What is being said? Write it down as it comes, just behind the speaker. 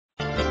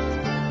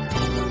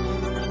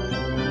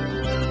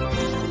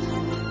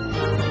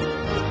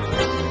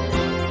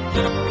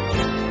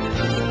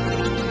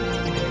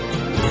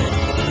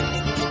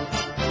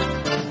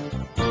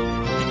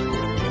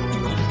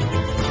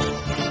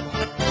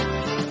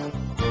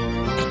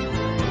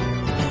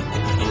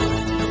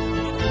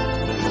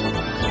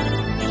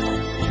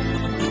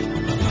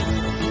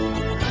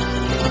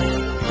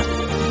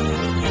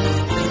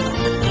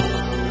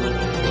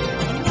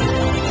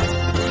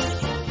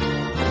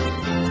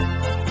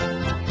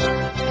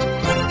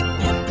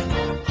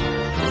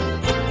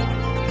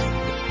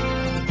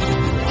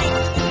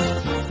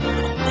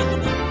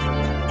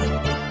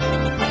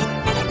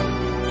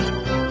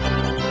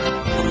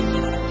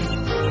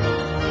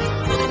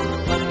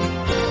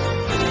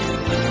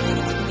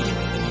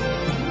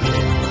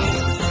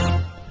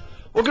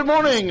Well, good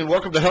morning and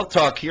welcome to Health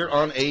Talk here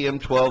on AM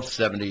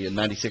 1270 and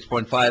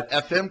 96.5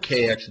 FM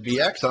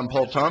KXBX. I'm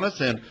Paul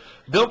Thomas, and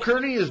Bill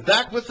Kearney is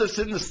back with us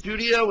in the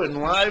studio in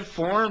live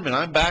form, and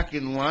I'm back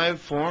in live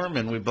form,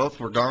 and we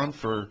both were gone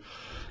for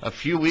a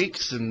few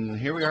weeks, and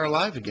here we are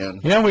live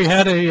again. Yeah, we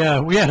had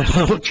a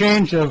little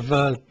change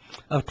of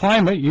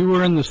climate. You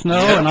were in the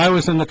snow, Yeah. and I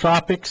was in the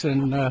tropics,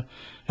 and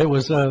it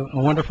was a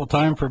wonderful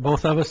time for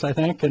both of us, I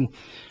think. And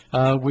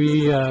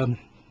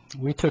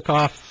we took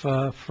off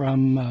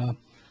from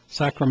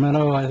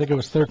Sacramento. I think it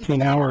was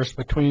 13 hours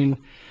between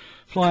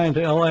flying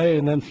to L.A.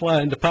 and then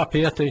flying to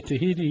Papeete,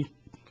 Tahiti,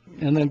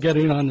 and then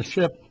getting on the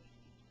ship.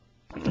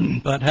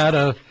 But had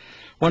a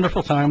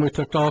wonderful time. We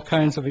took all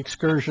kinds of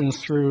excursions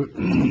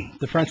through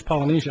the French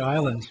Polynesia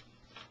Islands.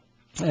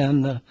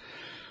 And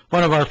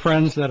one of our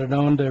friends that had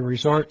owned a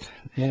resort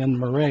in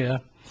Moorea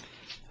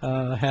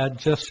had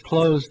just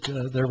closed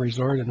their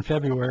resort in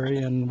February,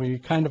 and we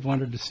kind of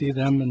wanted to see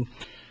them. And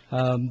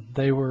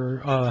they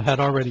were had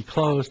already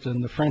closed,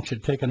 and the French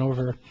had taken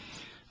over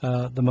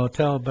the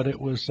motel. But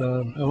it was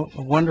a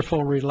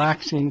wonderful,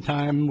 relaxing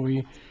time.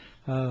 We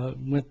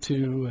went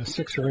to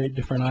 6 or 8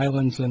 different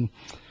islands and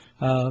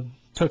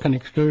took an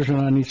excursion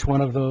on each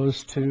one of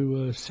those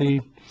to see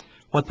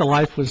what the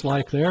life was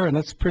like there. And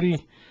it's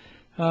pretty,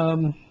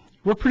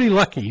 we're pretty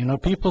lucky, you know,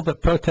 people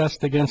that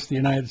protest against the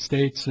United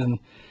States and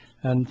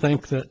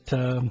think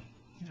that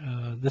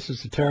this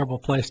is a terrible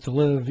place to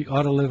live. You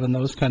ought to live in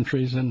those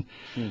countries. And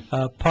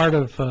part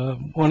of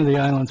one of the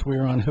islands we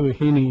were on,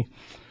 Huahine,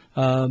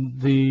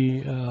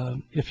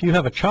 if you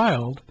have a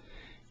child,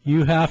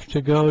 you have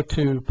to go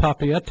to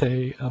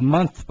Papeete a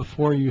month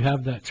before you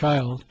have that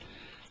child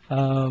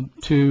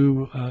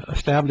to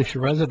establish a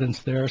residence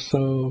there.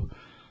 So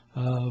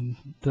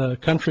the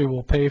country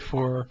will pay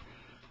for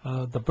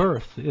the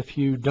birth. If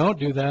you don't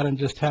do that and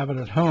just have it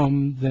at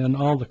home, then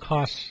all the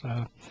costs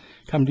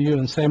come to you.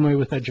 And same way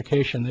with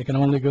education. They can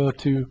only go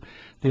to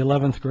the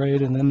 11th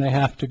grade, and then they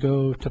have to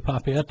go to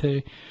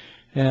Papeete,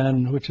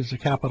 which is the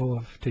capital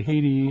of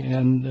Tahiti,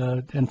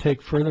 and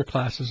take further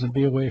classes and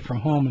be away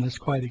from home, and it's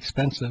quite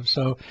expensive.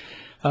 So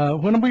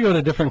when we go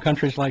to different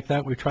countries like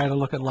that, we try to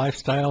look at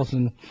lifestyles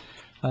and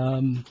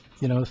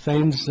you know,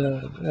 things,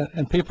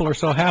 and people are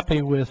so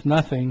happy with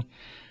nothing.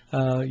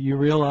 You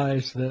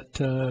realize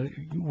that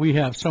we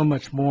have so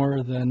much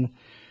more than,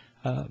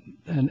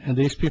 and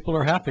these people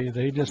are happy.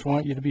 They just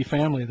want you to be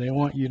family. They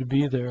want you to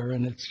be there,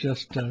 and it's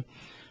just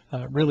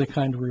really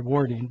kind of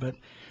rewarding. But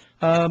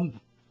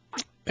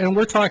and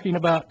we're talking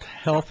about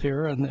health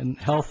here, and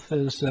health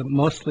is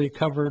mostly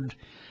covered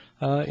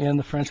in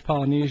the French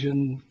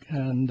Polynesian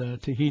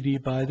and Tahiti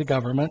by the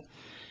government.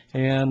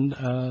 And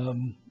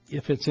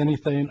if it's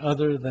anything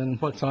other than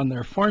what's on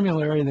their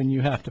formulary, then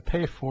you have to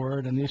pay for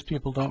it, and these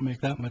people don't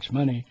make that much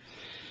money.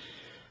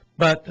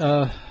 But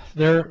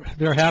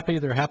they're happy.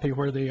 They're happy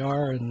where they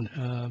are,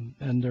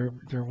 and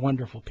they're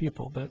wonderful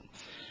people. But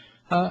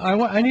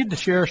I need to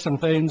share some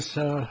things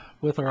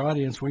with our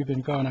audience. We've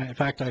been gone. In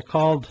fact, I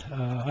called.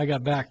 I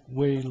got back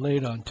way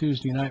late on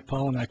Tuesday night,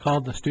 Paul, and I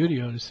called the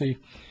studio to see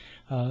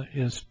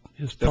is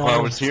Paul. If I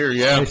was here,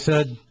 yeah. They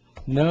said,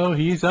 no,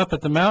 he's up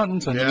at the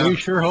mountains, and we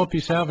sure hope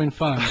he's having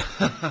fun.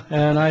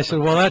 And I said,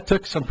 well, that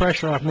took some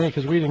pressure off me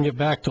because we didn't get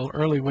back till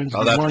early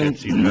Wednesday morning.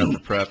 Good. You have to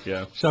prep,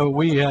 yeah. So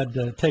we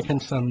had taken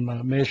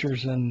some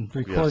measures and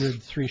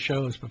recorded 3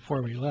 shows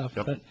before we left.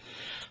 Yep.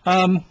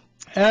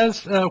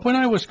 But when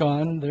I was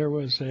gone, there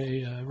was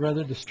a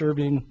rather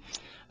disturbing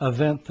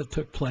event that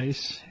took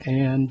place,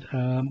 and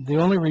the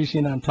only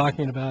reason I'm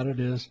talking about it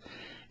is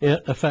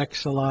it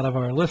affects a lot of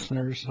our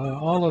listeners.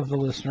 All of the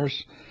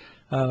listeners,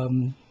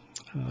 of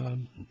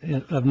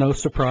no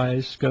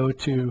surprise, go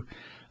to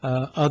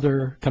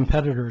other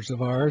competitors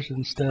of ours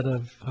instead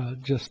of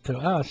just to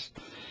us.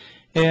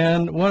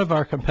 And one of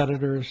our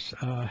competitors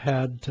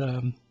had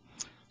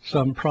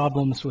some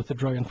problems with the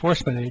Drug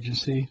Enforcement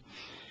Agency,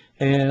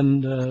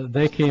 and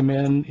they came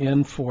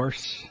in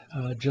force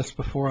just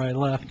before I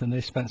left, and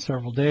they spent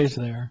several days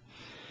there.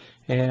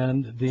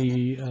 And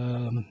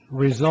the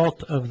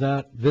result of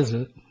that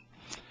visit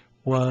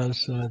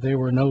was they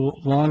were no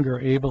longer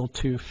able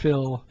to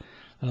fill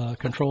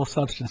controlled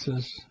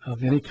substances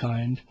of any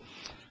kind,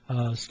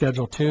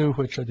 Schedule 2,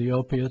 which are the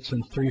opiates,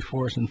 and 3,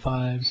 4s, and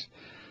 5s.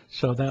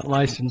 So that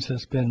license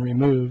has been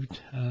removed,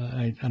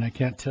 and I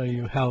can't tell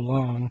you how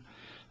long.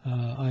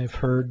 I've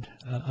heard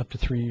up to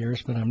 3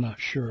 years, but I'm not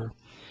sure.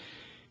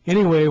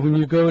 Anyway, when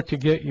you go to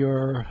get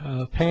your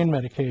pain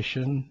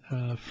medication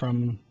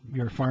from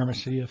your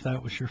pharmacy, if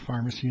that was your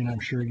pharmacy, and I'm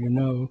sure you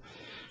know,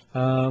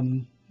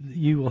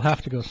 you will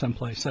have to go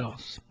someplace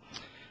else.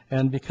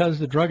 And because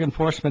the Drug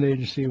Enforcement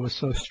Agency was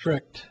so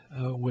strict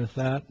with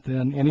that,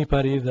 then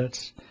anybody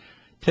that's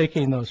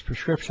taking those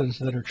prescriptions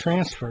that are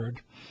transferred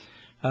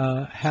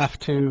have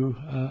to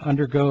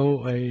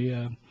undergo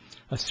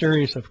a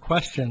series of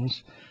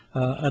questions,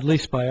 at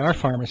least by our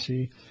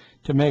pharmacy,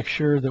 to make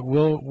sure that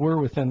we're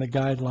within the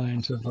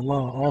guidelines of the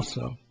law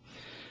also.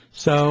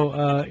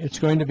 So it's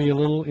going to be a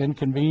little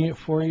inconvenient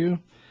for you.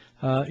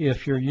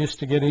 If you're used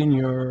to getting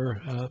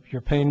your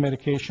pain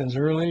medications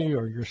early,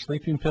 or your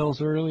sleeping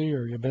pills early,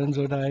 or your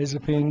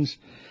benzodiazepines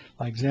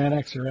like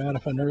Xanax or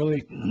Ativan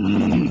early,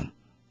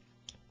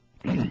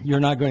 you're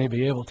not going to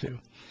be able to.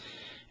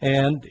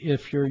 And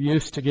if you're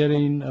used to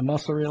getting a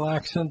muscle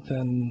relaxant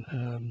and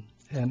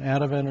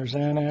Ativan or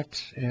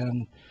Xanax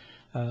and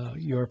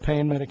your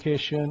pain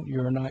medication,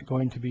 you're not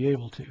going to be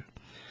able to.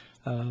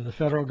 The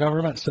federal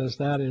government says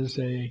that is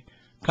a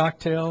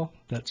cocktail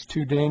that's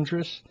too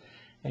dangerous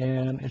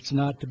and it's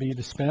not to be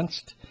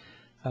dispensed,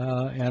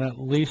 and at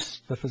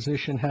least the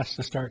physician has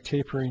to start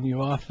tapering you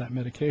off that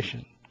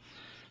medication.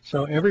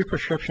 So every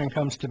prescription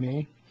comes to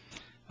me.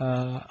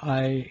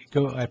 I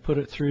put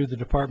it through the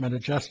Department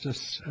of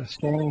Justice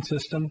scanning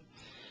system.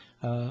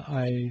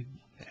 I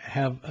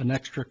have an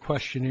extra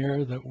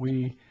questionnaire that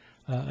we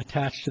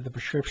attach to the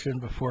prescription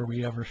before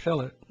we ever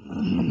fill it.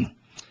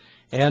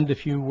 And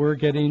if you were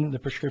getting the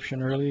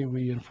prescription early,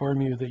 we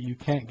inform you that you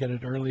can't get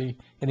it early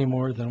any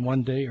more than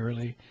 1 day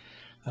early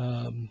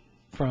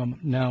from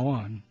now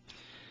on.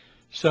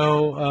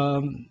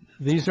 So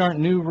these aren't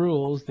new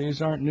rules.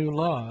 These aren't new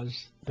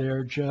laws.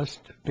 They're just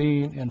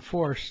being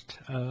enforced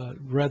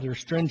rather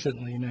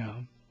stringently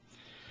now.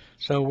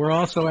 So we're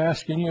also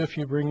asking you, if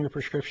you bring your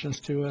prescriptions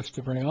to us,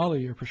 to bring all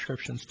of your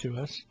prescriptions to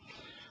us.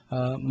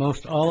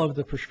 Most all of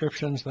the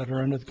prescriptions that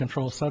are under the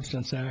Controlled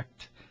Substance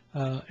Act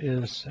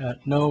is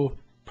at no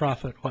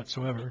profit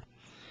whatsoever.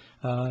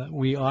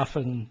 We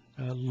often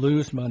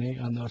lose money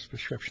on those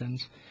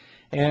prescriptions,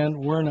 and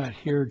we're not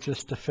here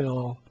just to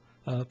fill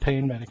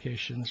pain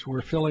medications.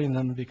 We're filling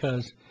them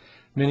because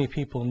many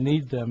people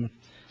need them,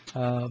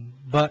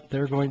 but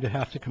they're going to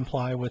have to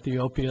comply with the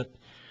opiate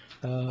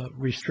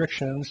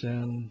restrictions,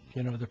 and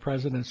the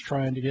president's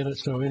trying to get it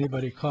so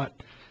anybody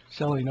caught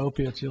selling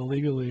opiates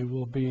illegally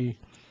will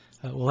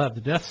have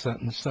the death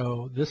sentence.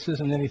 So this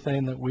isn't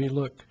anything that we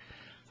look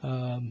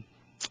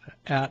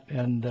at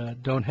and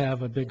don't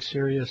have a big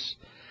serious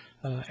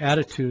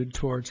attitude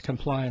towards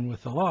complying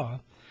with the law.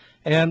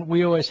 And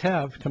we always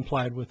have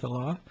complied with the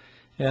law.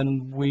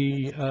 And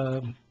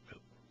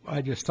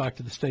I just talked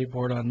to the State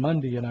Board on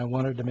Monday, and I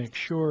wanted to make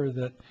sure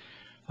that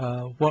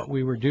what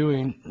we were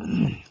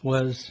doing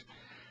was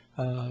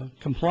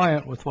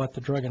compliant with what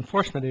the Drug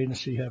Enforcement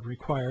Agency had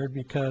required,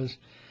 because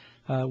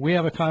we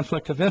have a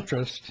conflict of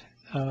interest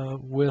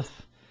with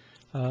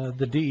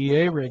the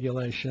DEA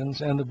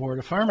regulations and the Board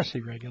of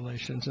Pharmacy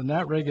regulations. And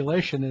that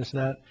regulation is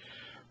that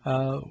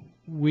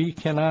we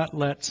cannot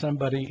let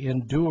somebody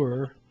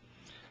endure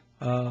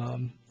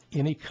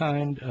any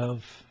kind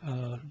of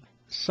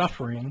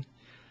suffering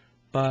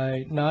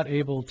by not being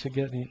able to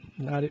get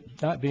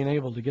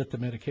the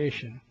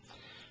medication,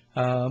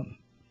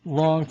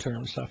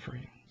 long-term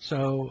suffering.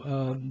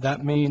 So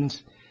that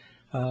means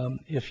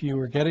if you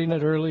were getting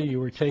it early, you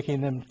were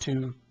taking them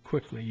too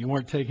quickly. You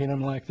weren't taking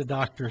them like the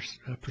doctor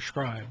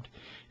prescribed.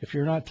 If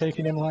you're not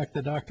taking them like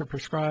the doctor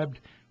prescribed,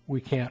 we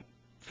can't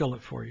fill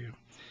it for you.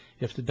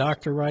 If the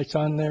doctor writes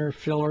on there,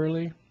 fill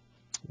early,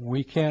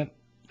 we can't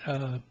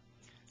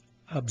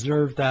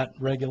observe that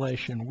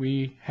regulation.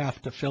 We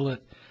have to fill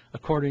it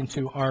according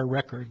to our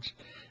records.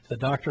 If the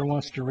doctor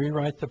wants to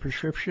rewrite the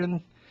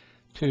prescription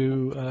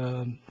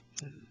to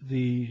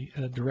the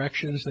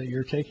directions that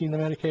you're taking the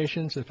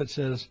medications, if it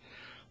says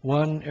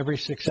 1 every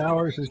 6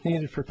 hours is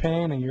needed for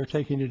pain and you're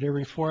taking it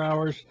every 4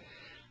 hours,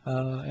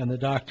 and the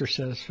doctor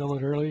says fill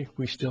it early,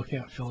 we still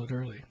can't fill it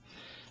early.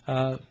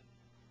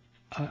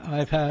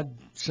 I've had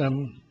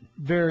some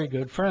very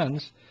good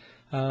friends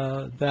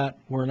that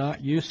were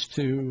not used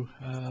to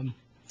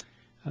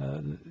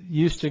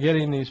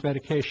getting these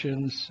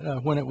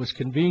medications when it was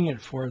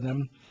convenient for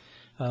them,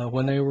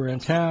 when they were in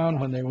town,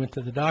 when they went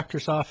to the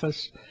doctor's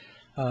office.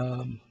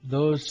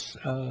 Those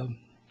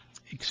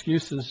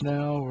excuses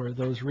now, or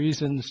those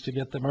reasons to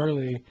get them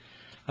early,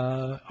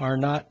 are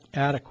not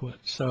adequate.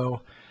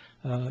 So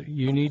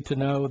you need to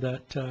know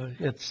that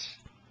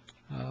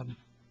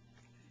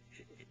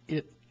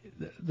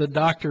the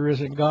doctor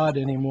isn't God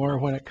anymore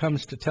when it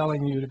comes to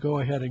telling you to go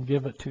ahead and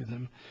give it to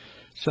them.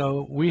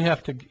 So we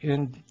have to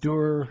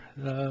endure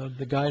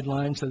the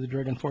guidelines of the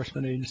Drug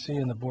Enforcement Agency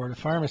and the Board of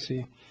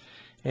Pharmacy.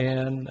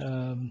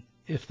 And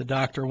if the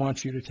doctor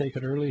wants you to take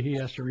it early, he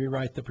has to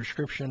rewrite the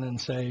prescription and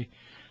say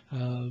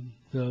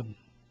the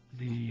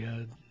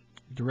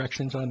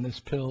directions on this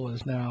pill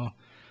is now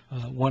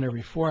 1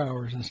 every 4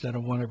 hours instead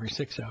of 1 every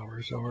 6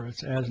 hours, or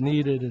it's as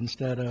needed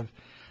instead of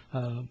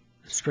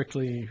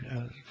strictly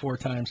 4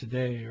 times a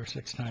day or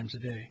 6 times a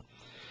day.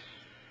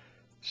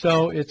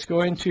 So it's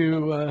going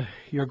to,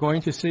 you're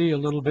going to see a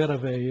little bit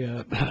of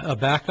a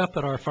backup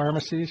at our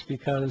pharmacies,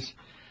 because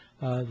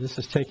this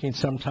is taking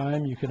some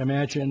time. You can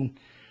imagine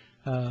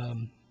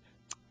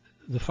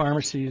the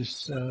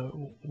pharmacies,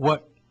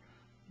 what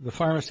the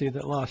pharmacy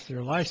that lost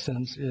their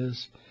license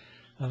is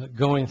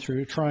going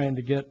through, trying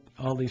to get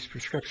all these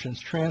prescriptions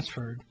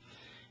transferred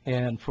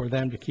and for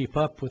them to keep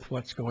up with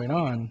what's going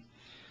on.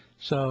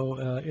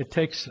 So it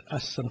takes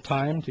us some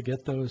time to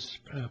get those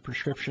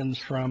prescriptions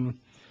from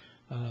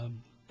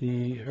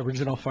the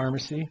original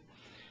pharmacy,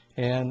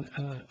 And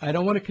I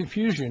don't want to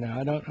confuse you now.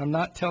 I'm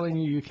not telling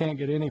you you can't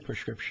get any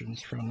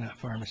prescriptions from that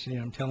pharmacy.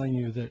 I'm telling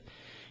you that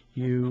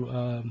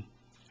you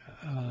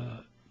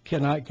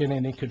cannot get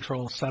any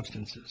controlled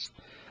substances.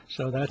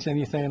 So that's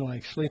anything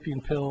like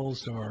sleeping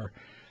pills or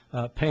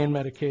pain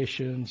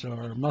medications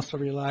or muscle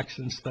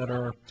relaxants that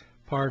are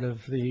part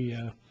of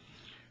the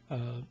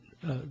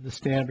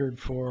standard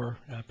for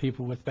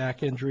people with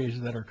back injuries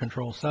that are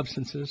controlled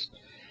substances,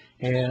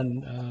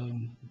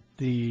 and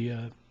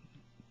the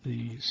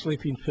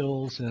sleeping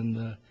pills and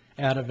the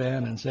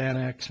Ativan and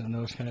Xanax and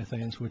those kind of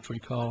things, which we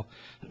call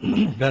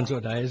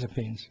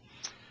benzodiazepines.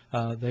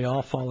 They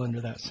all fall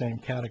under that same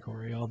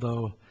category,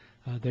 although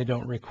they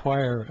don't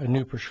require a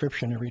new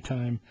prescription every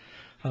time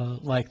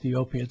like the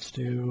opiates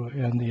do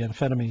and the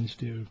amphetamines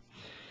do.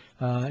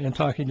 In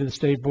talking to the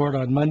state board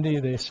on Monday,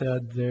 they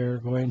said they're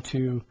going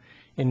to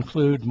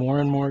include more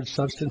and more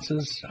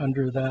substances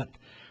under that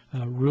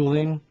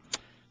ruling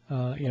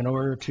in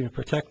order to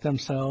protect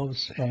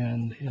themselves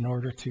and in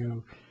order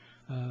to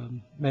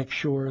make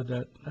sure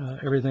that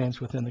everything's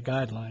within the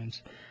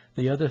guidelines.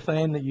 The other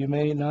thing that you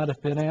may not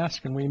have been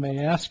asked, and we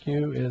may ask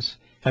you, is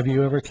have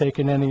you ever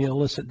taken any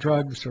illicit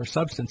drugs or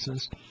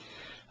substances?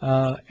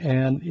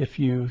 And if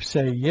you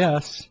say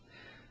yes,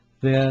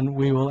 then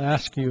we will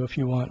ask you if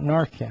you want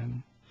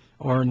Narcan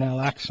or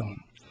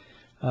naloxone.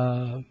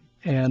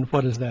 And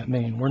what does that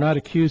mean? We're not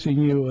accusing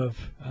you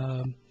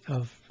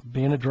of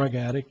being a drug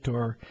addict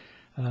or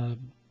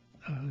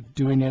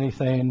doing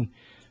anything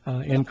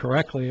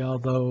incorrectly,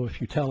 although if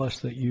you tell us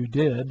that you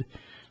did,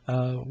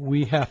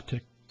 we have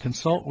to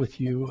consult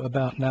with you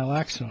about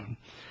naloxone.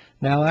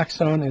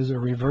 Naloxone is a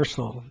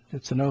reversal.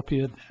 It's an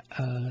opiate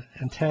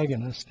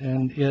antagonist,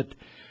 and it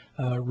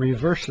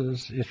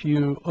reverses. If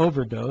you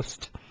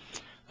overdosed,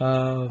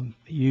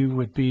 you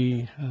would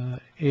be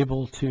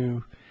able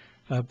to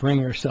bring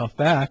yourself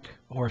back,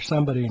 or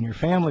somebody in your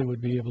family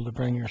would be able to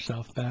bring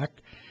yourself back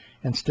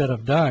instead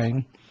of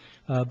dying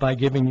by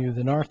giving you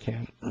the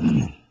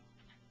Narcan.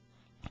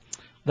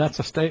 That's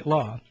a state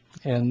law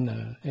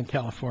in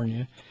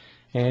California,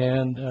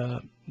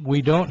 and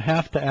we don't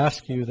have to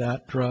ask you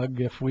that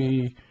drug if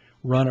we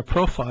run a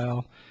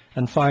profile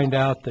and find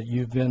out that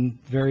you've been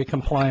very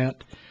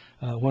compliant.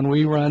 When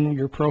we run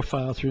your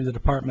profile through the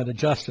Department of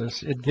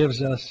Justice, it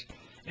gives us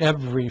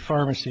every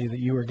pharmacy that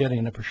you are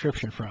getting a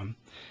prescription from.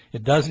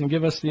 It doesn't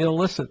give us the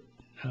illicit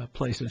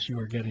places you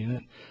are getting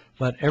it,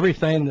 but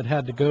everything that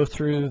had to go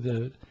through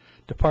the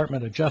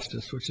Department of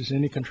Justice, which is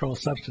any controlled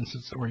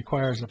substances that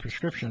requires a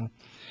prescription,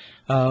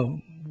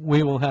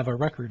 we will have a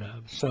record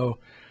of. So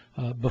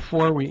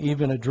before we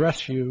even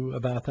address you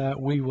about that,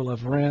 we will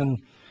have ran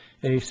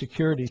a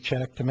security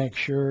check to make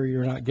sure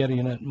you're not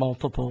getting it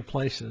multiple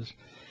places.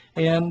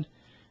 And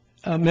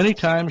many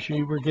times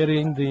you were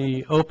getting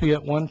the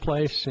opiate one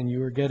place, and you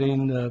were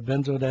getting the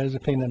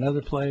benzodiazepine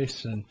another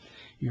place, and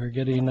you were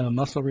getting a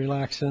muscle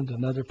relaxant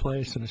another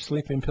place, and a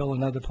sleeping pill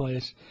another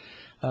place,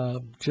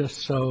 just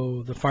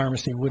so the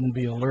pharmacy wouldn't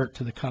be alert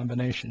to the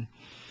combination.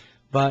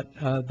 But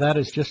that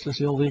is just as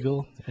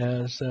illegal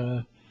as,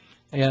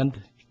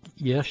 and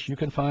yes, you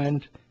can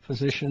find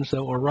physicians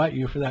that will write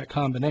you for that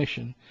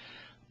combination,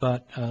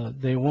 but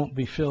they won't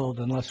be filled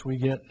unless we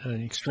get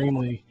an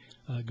extremely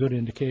good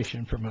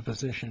indication from a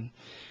physician.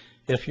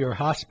 If you're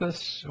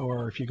hospice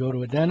or if you go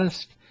to a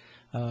dentist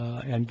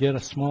and get a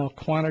small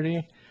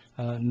quantity,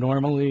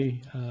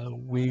 normally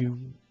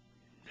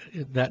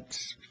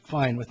that's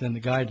fine within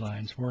the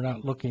guidelines. We're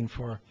not looking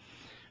for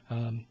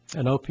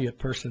an opiate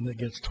person that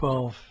gets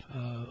 12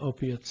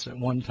 opiates at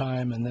one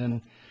time and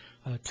then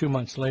 2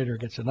 months later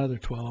gets another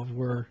 12.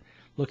 We're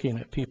looking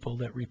at people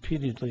that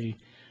repeatedly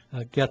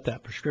get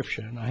that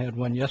prescription. I had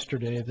one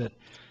yesterday that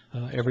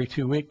every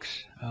 2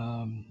 weeks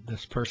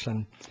this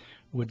person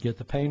would get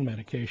the pain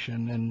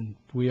medication, and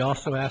we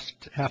also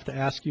have to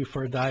ask you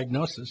for a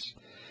diagnosis.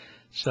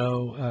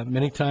 So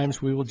many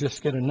times we will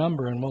just get a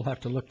number, and we'll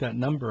have to look that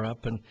number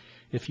up, and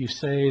if you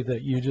say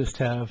that you just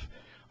have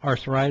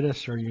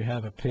arthritis or you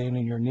have a pain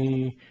in your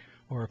knee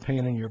or a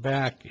pain in your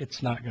back,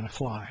 it's not going to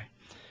fly.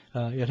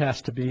 It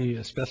has to be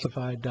a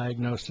specified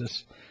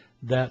diagnosis.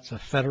 That's a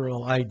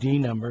federal ID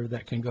number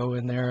that can go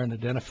in there and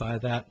identify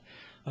that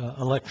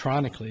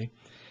electronically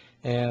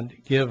and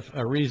give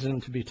a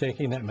reason to be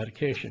taking that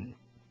medication.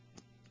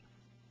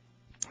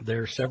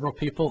 There are several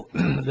people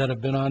that have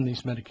been on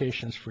these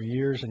medications for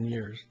years and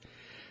years.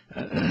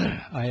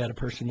 I had a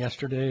person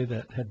yesterday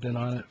that had been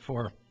on it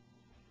for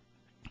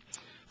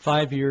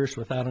 5 years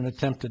without an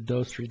attempted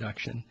dose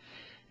reduction.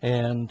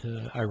 And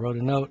I wrote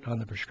a note on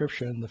the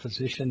prescription. The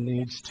physician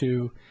needs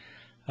to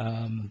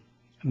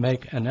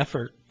make an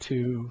effort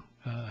to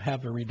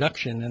have a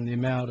reduction in the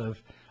amount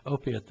of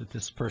opiate that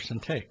this person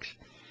takes.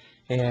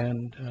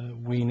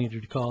 And we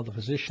needed to call the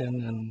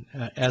physician,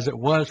 and as it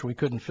was, we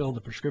couldn't fill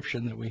the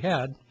prescription that we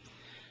had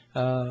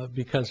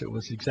because it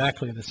was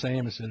exactly the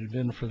same as it had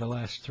been for the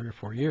last 3 or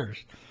 4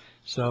 years.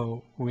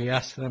 So we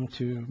asked them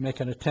to make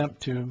an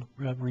attempt to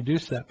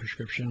reduce that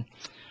prescription.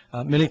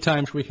 Many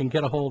times we can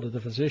get a hold of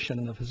the physician,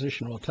 and the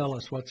physician will tell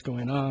us what's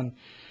going on,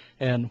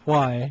 and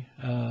why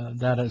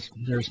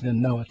there's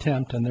been no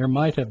attempt, and there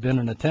might have been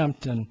an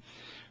attempt, and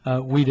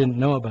we didn't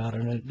know about it,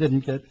 and it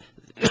didn't get,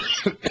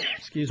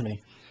 excuse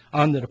me,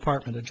 on the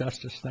Department of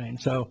Justice thing.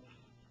 So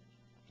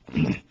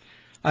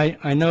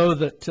I know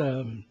that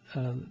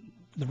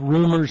the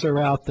rumors are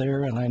out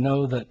there, and I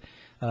know that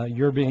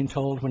you're being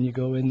told when you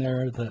go in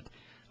there that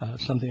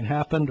something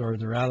happened, or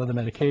they're out of the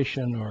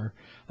medication, or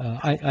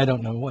I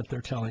don't know what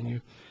they're telling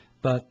you.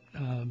 But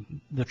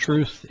the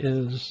truth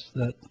is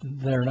that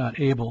they're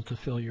not able to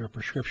fill your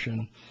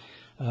prescription.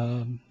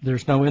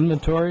 There's no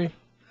inventory.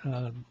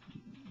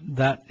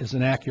 That is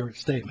an accurate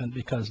statement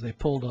because they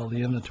pulled all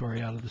the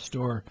inventory out of the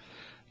store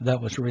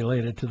that was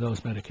related to those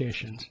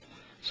medications.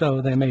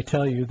 So they may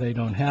tell you they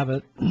don't have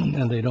it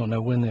and they don't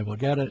know when they will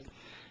get it,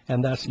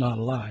 and that's not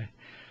a lie.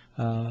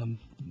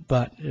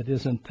 But it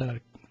isn't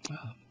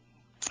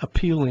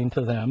appealing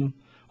to them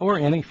or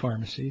any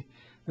pharmacy.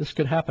 This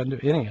could happen to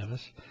any of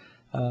us.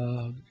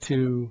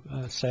 To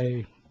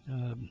say,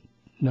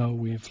 no,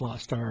 we've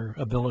lost our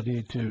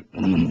ability to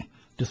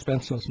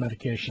dispense those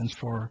medications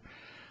for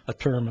a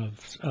term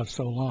of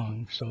so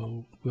long,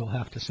 so we'll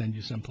have to send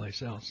you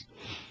someplace else.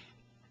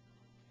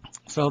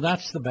 So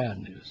that's the bad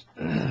news.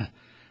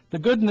 The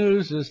good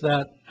news is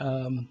that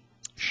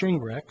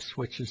Shingrix,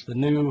 which is the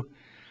new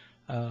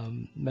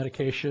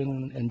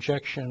medication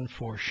injection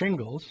for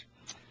shingles,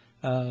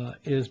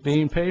 is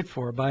being paid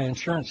for by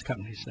insurance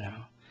companies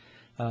now.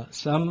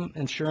 Some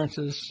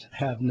insurances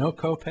have no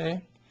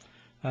copay.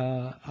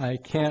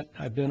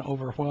 I've been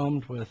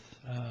overwhelmed with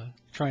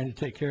trying to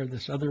take care of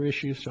this other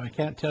issue, so I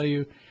can't tell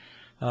you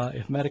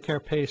if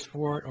Medicare pays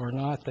for it or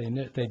not. They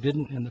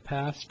didn't in the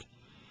past.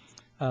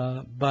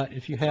 But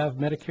if you have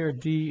Medicare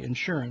D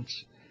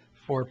insurance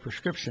for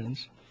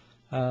prescriptions,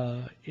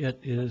 it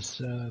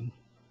is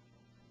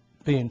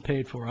being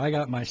paid for. I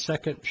got my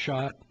second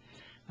shot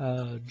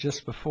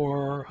just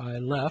before I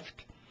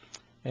left,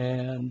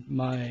 and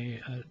my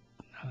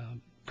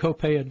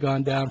copay had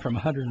gone down from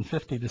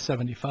 150 to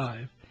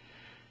 75.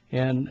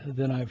 And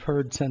then I've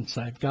heard since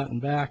I've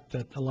gotten back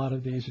that a lot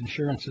of these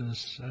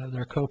insurances,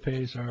 their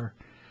copays are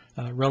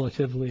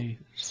relatively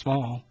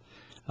small.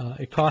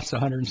 It costs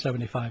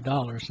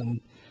 $175,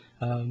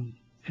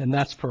 and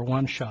that's for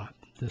one shot.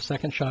 The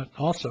second shot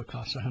also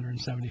costs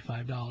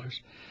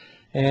 $175.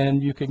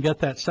 And you can get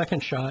that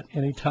second shot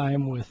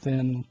anytime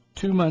within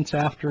 2 months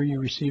after you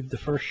receive the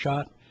first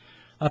shot,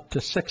 up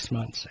to 6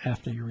 months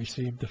after you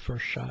receive the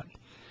first shot.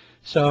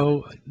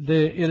 So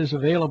it is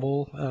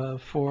available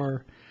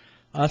for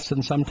us,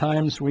 and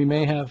sometimes we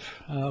may have,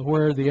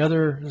 where the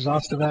other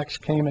Zostavax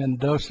came in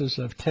doses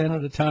of 10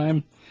 at a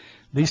time,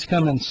 these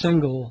come in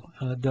single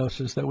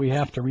doses that we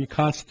have to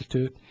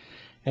reconstitute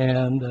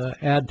and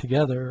add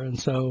together. And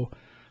so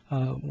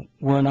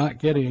we're not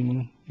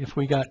getting, if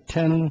we got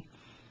 10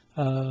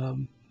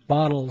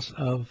 bottles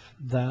of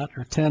that,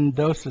 or 10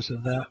 doses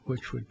of that,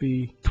 which would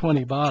be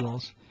 20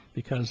 bottles,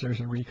 because there's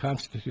a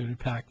reconstituted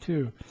pack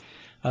too,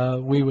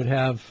 we would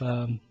have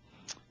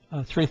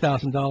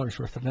 $3,000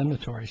 worth of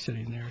inventory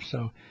sitting there.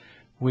 So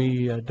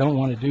we don't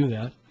want to do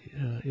that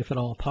if at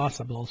all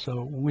possible.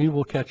 So we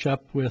will catch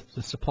up with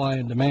the supply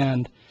and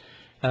demand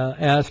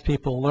as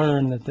people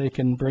learn that they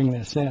can bring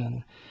this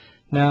in.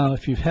 Now,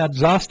 if you've had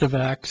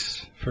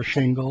Zostavax for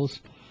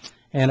shingles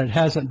and it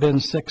hasn't been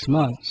 6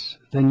 months,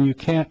 then you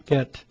can't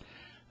get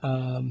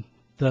the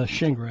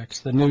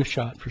Shingrix, the new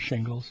shot for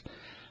shingles.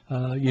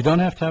 You don't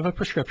have to have a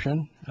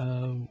prescription.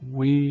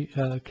 We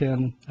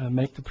can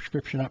make the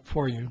prescription up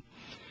for you,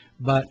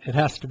 but it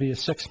has to be a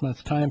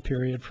 6-month time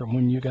period from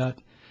when you got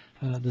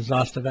the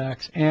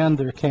Zostavax, and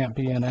there can't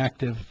be an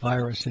active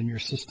virus in your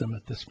system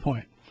at this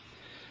point.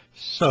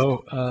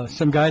 So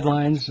some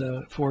guidelines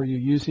for you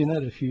using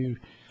it. If you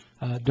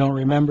don't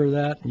remember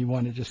that and you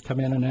want to just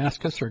come in and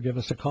ask us or give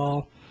us a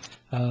call,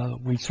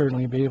 we'd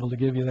certainly be able to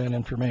give you that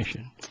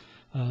information.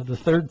 The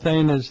third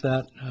thing is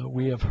that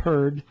we have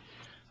heard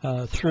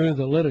through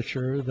the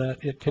literature that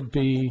it could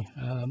be,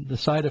 the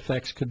side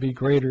effects could be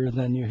greater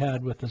than you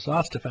had with the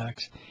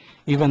Zostavax,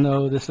 even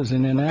though this is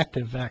an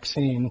inactive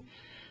vaccine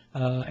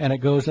and it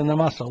goes in the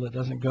muscle. It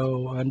doesn't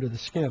go under the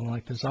skin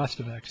like the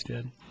Zostavax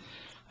did.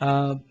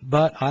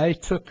 But I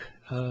took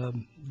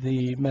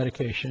the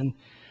medication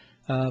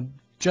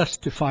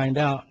just to find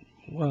out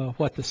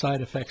what the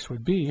side effects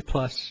would be,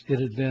 plus it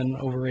had been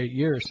over 8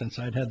 years since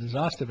I'd had the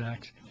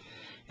Zostavax.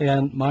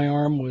 And my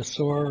arm was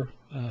sore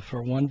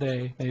for 1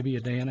 day, maybe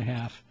a day and a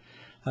half,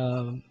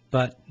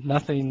 but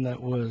nothing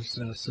that was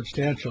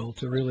substantial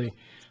to really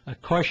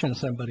caution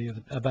somebody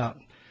about.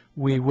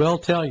 We will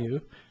tell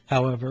you,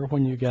 however,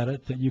 when you get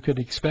it, that you could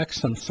expect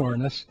some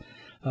soreness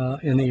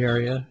in the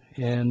area,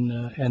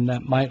 and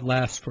that might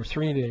last for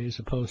 3 days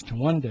opposed to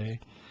 1 day.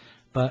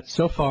 But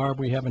so far,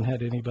 we haven't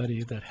had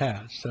anybody that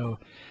has. So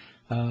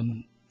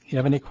if you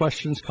have any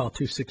questions, call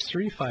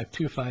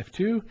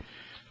 263-5252.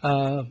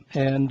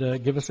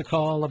 And give us a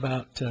call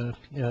about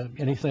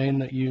anything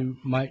that you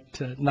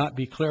might not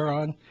be clear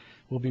on.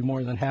 We'll be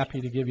more than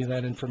happy to give you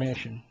that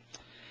information.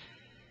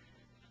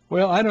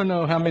 Well, I don't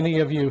know how many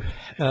of you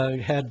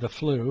had the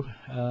flu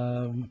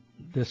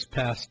this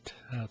past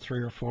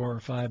 3 or 4 or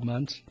 5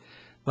 months,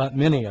 but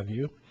many of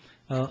you,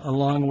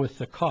 along with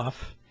the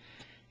cough.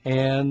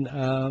 And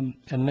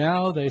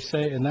now they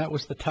say, and that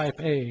was the type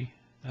A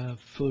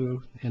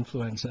flu,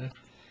 influenza.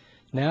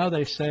 Now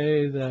they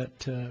say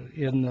that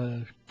in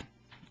the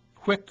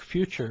quick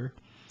future,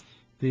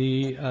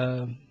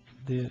 the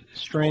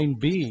strain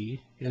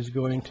B is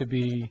going to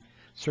be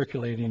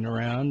circulating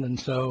around, and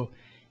so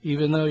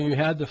even though you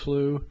had the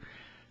flu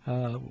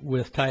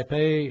with type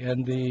A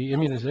and the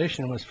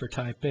immunization was for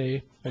type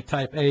A, or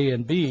type A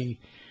and B,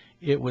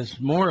 it was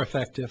more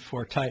effective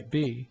for type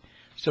B.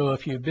 So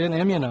if you've been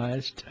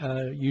immunized,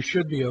 you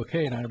should be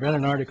okay. And I read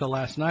an article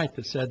last night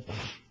that said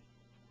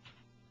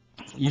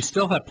you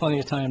still have plenty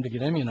of time to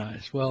get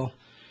immunized. Well,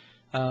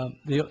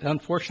 the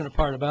unfortunate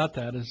part about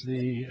that is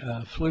the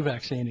flu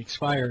vaccine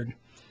expired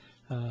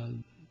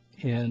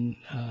in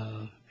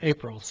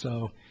April,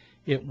 so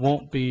it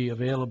won't be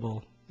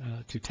available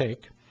to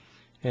take.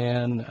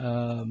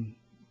 And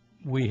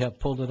we have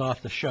pulled it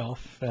off the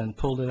shelf and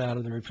pulled it out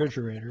of the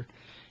refrigerator,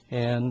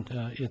 and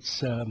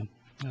it's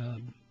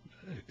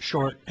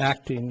short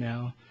acting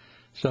now.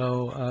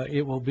 So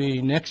it will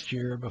be next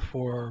year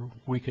before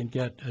we can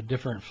get a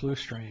different flu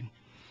strain.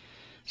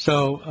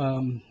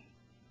 So,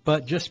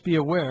 but just be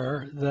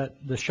aware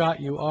that the shot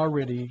you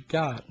already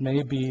got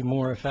may be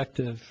more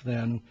effective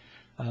than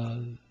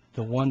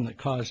the one that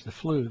caused the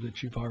flu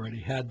that you've already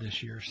had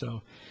this year.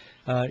 So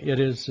it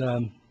is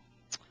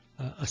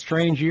a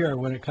strange year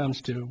when it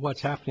comes to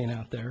what's happening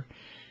out there,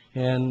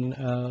 and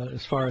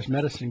as far as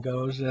medicine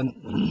goes,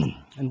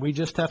 and we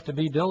just have to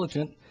be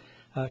diligent,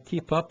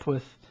 keep up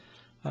with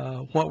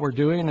what we're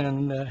doing,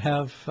 and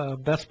have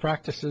best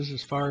practices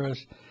as far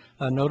as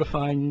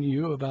notifying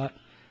you about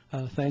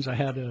things. I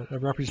had a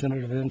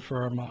representative in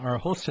from our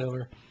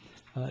wholesaler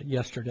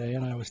yesterday,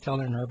 and I was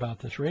telling her about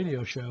this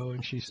radio show,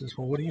 and she says,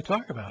 well, what do you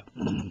talk about?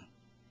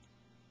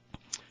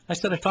 I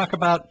said, I talk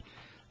about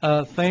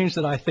things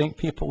that I think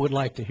people would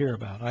like to hear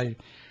about.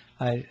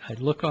 I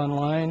look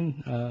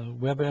online,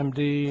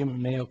 WebMD,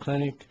 Mayo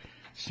Clinic,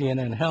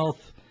 CNN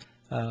Health,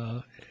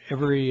 the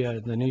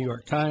New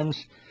York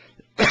Times,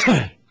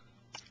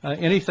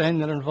 anything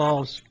that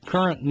involves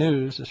current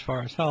news as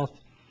far as health.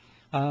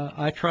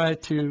 I try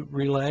to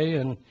relay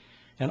and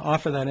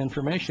offer that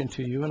information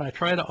to you, and I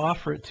try to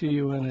offer it to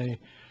you in a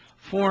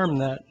form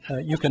that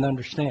you can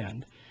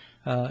understand.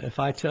 If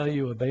I tell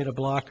you a beta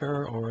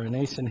blocker or an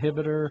ACE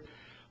inhibitor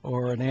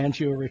or an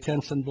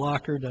angiotensin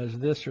blocker does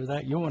this or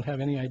that, you won't have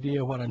any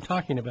idea what I'm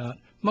talking about.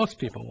 Most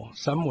people won't.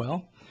 Some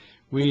will.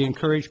 We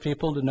encourage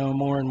people to know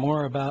more and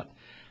more about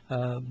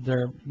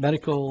their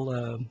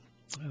medical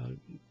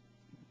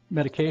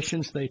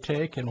medications they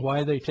take and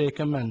why they take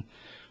them and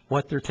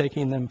what they're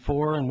taking them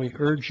for, and we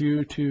urge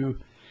you to,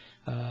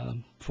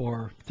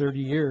 for 30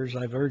 years,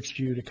 I've urged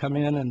you to come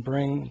in and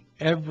bring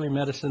every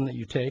medicine that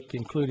you take,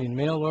 including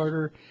mail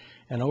order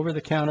and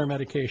over-the-counter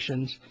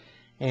medications,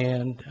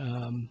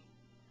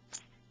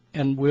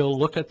 and we'll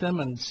look at them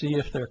and see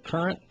if they're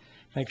current,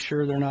 make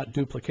sure they're not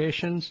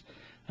duplications,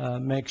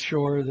 make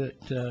sure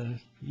that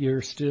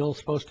you're still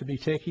supposed to be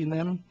taking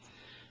them,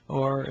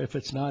 or if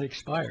it's not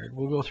expired.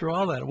 We'll go through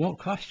all that. It won't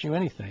cost you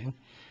anything,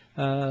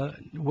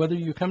 whether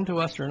you come to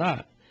us or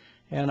not.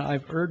 And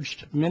I've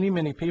urged many,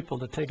 many people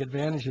to take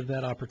advantage of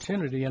that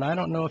opportunity. And I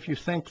don't know if you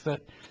think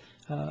that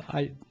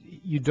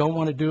you don't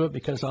want to do it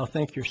because I'll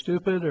think you're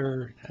stupid,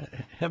 or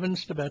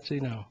heavens to Betsy,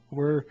 no.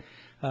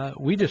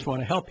 We just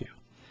want to help you.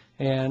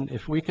 And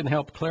if we can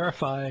help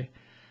clarify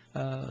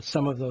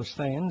some of those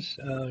things,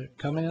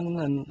 come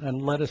in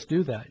and let us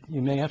do that.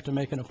 You may have to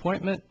make an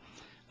appointment,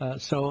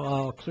 so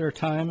I'll clear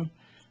time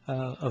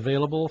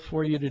available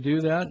for you to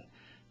do that.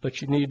 But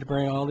you need to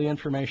bring all the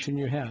information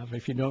you have.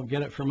 If you don't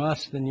get it from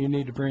us, then you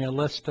need to bring a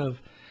list of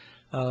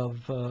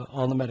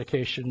all the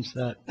medications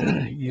that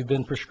you've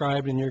been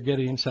prescribed and you're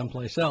getting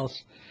someplace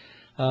else,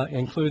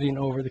 including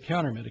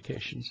over-the-counter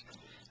medications.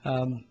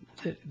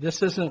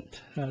 This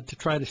isn't to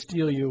try to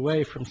steal you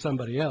away from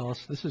somebody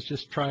else. This is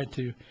just trying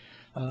to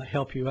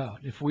help you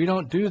out. If we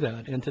don't do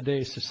that in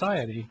today's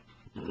society,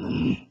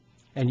 and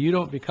you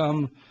don't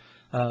become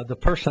the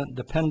person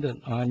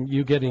dependent on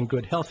you getting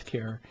good health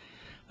care,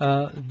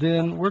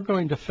 then we're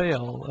going to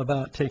fail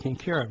about taking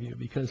care of you,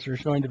 because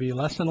there's going to be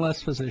less and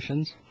less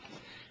physicians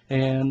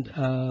and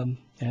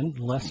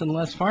less and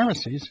less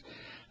pharmacies.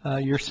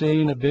 You're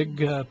seeing a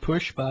big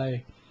push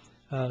by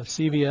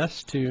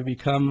CVS to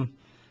become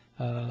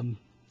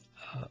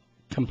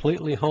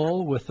completely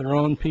whole with their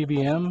own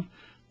PBM,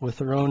 with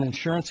their own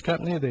insurance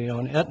company. They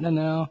own Aetna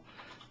now.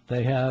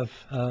 They have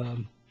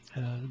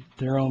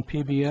their own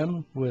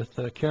PBM with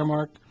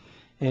Caremark,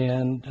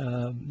 and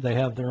they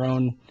have their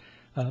own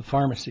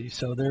pharmacy.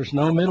 So there's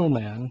no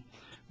middleman.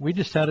 We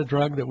just had a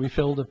drug that we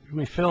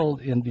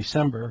filled in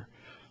December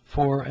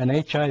for an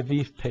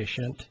HIV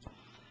patient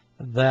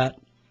that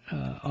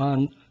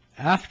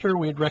after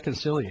we'd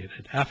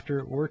reconciliated,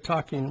 we're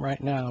talking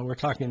right now, we're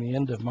talking the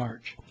end of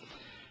March,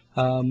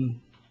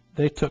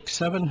 they took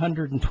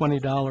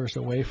 $720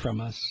 away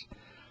from us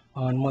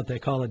on what they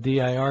call a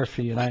DIR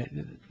fee,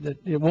 and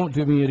it won't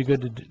do me any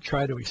good to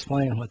try to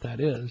explain what that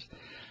is,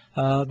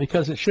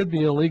 because it should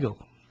be illegal,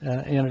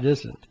 and it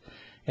isn't.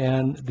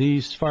 And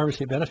these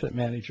pharmacy benefit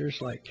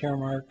managers like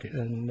Caremark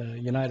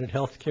and United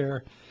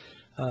Healthcare,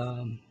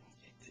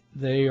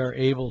 they are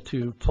able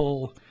to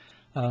pull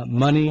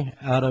money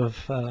out of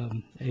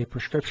a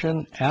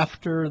prescription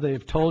after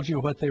they've told you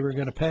what they were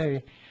going to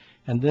pay,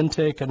 and then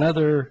take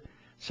another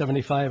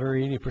 75 or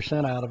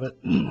 80% out of it.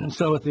 And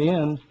so at the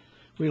end,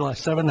 we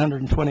lost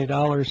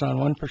 $720 on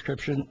one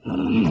prescription,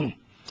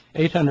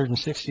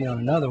 $860 on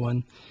another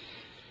one.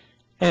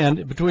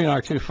 And between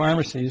our two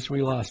pharmacies,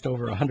 we lost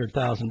over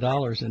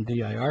 $100,000 in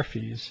DIR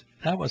fees.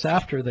 That was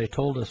after they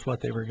told us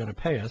what they were going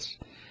to pay us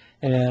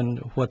and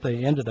what they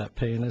ended up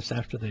paying us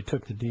after they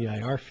took the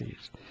DIR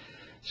fees.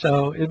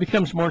 So it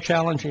becomes more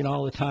challenging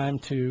all the time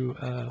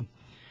to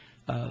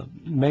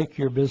make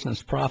your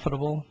business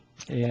profitable,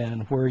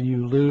 and where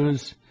you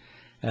lose,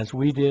 as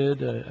we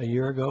did a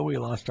year ago, we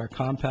lost our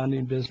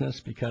compounding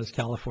business because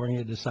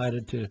California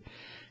decided to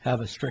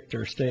have a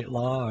stricter state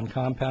law on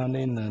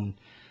compounding than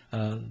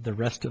the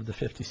rest of the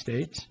 50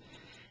 states.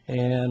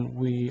 And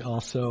we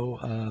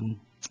also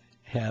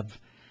have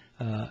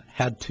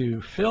had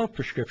to fill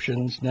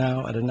prescriptions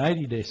now at a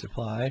 90-day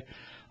supply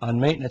on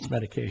maintenance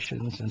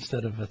medications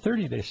instead of a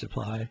 30-day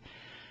supply,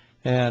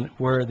 and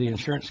where the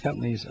insurance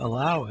companies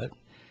allow it.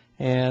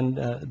 And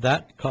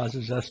that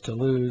causes us to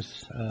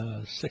lose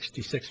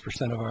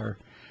 66% of our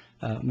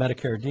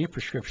Medicare D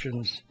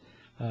prescriptions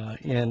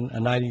in a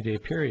 90-day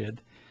period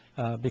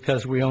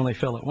because we only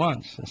fill it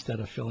once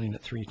instead of filling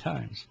it 3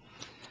 times.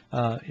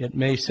 It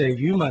may save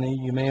you money.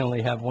 You may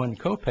only have one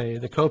copay.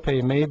 The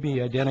copay may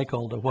be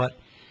identical to what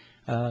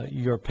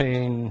you're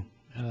paying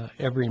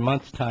every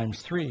month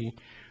times 3,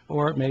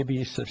 or it may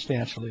be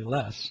substantially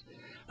less.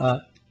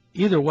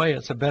 Either way,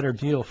 it's a better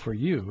deal for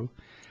you.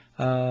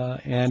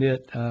 And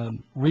it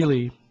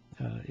really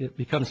it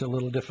becomes a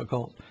little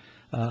difficult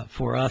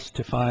for us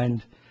to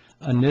find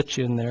a niche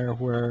in there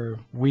where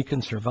we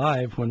can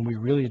survive when we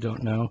really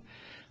don't know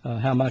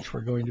how much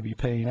we're going to be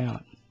paying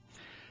out.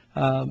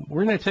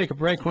 We're going to take a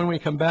break. When we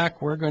come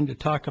back, we're going to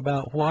talk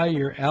about why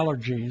your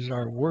allergies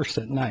are worse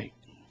at night.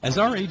 As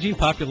our aging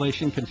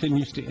population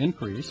continues to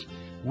increase,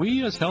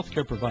 we as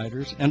healthcare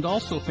providers and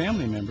also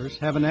family members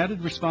have an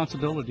added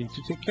responsibility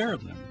to take care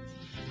of them.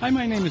 Hi,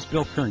 my name is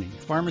Bill Kearney,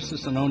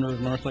 pharmacist and owner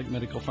of North Lake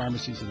Medical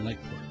Pharmacies in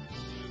Lakeport.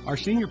 Our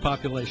senior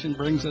population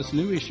brings us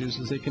new issues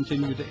as they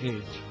continue to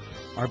age.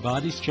 Our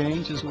bodies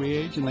change as we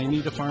age, and they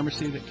need a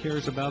pharmacy that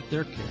cares about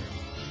their care.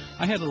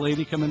 I had a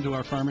lady come into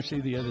our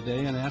pharmacy the other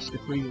day and asked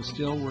if we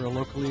still were a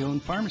locally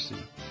owned pharmacy.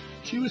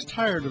 She was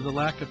tired of the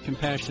lack of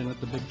compassion at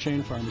the big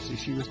chain pharmacy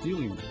she was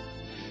dealing with.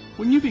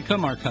 When you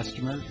become our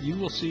customer, you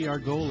will see our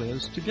goal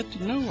is to get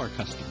to know our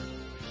customer.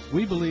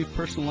 We believe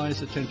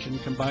personalized attention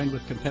combined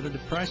with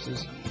competitive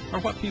prices are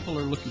what people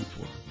are looking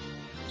for.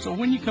 So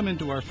when you come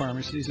into our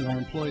pharmacies and our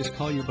employees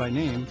call you by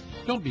name,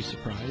 don't be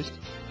surprised,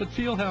 but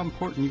feel how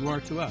important you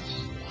are to us.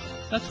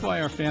 That's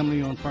why our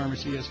family-owned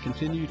pharmacy has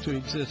continued to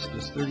exist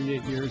this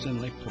 38 years in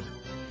Lakeport.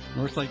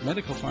 North Lake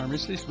Medical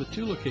Pharmacies with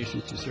 2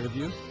 locations to serve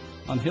you,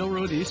 on Hill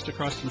Road East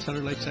across from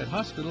Sutter Lakeside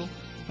Hospital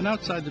and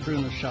outside the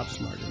Bruno Shop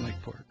Smart in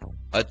Lakeport.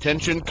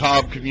 Attention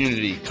Cobb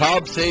community.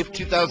 Cobb Safe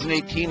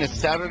 2018 is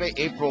Saturday,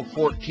 April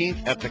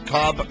 14th at the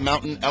Cobb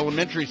Mountain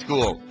Elementary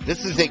School.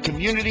 This is a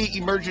community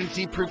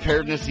emergency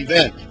preparedness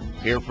event.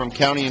 Hear from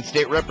county and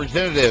state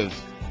representatives.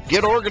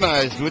 Get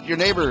organized with your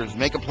neighbors.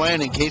 Make a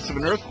plan in case of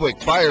an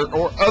earthquake, fire,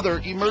 or other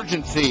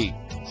emergency.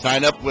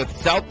 Sign up with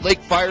South Lake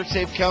Fire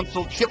Safe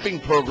Council Chipping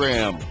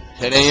Program.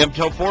 10 a.m.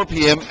 till 4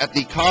 p.m. at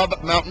the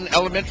Cobb Mountain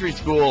Elementary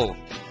School.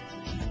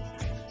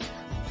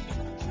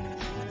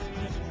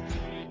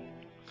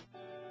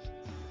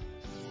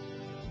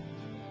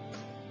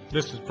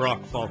 This is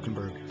Brock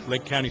Falkenberg,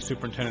 Lake County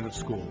Superintendent of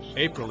Schools.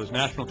 April is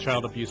National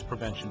Child Abuse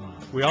Prevention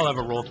Month. We all have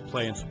a role to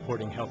play in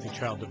supporting healthy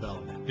child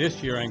development.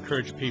 This year, I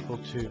encourage people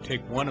to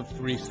take one of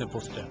 3 simple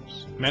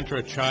steps. Mentor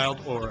a child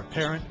or a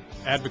parent,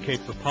 advocate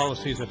for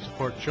policies that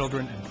support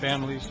children and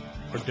families,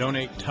 or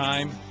donate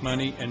time,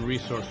 money, and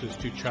resources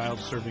to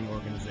child-serving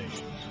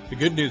organizations. The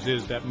good news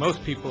is that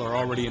most people are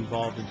already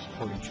involved in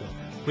supporting children.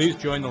 Please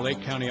join the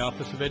Lake County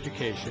Office of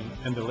Education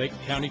and the Lake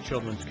County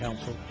Children's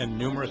Council and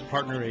numerous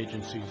partner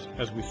agencies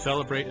as we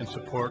celebrate and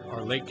support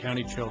our Lake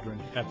County children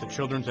at the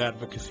Children's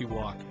Advocacy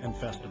Walk and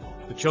Festival.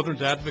 The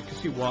Children's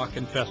Advocacy Walk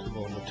and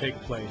Festival will take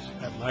place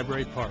at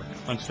Library Park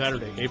on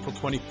Saturday, April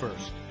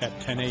 21st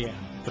at 10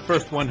 a.m. The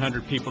first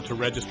 100 people to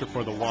register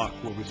for the walk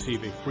will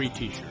receive a free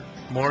t-shirt.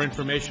 More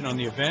information on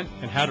the event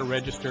and how to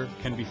register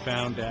can be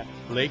found at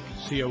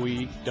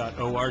lakecoe.org.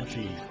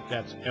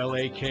 That's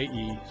lakecoe.org.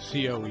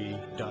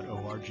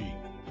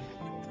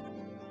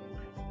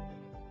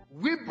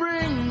 We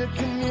bring the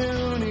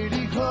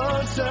community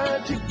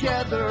closer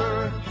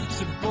together,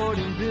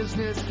 supporting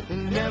business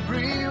in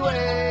every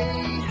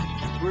way.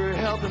 We're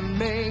helping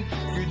make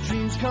your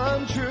dreams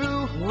come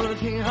true,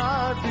 working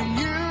hard for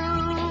you.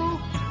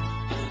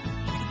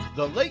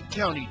 The Lake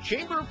County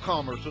Chamber of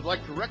Commerce would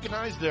like to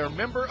recognize their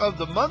Member of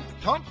the Month,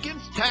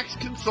 Tompkins Tax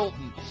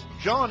Consultants.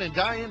 John and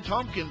Diane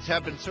Tompkins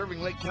have been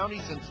serving Lake County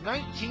since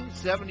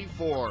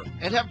 1974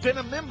 and have been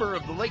a member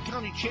of the Lake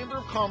County Chamber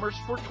of Commerce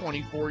for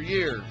 24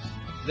 years.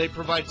 They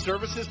provide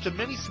services to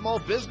many small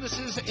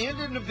businesses and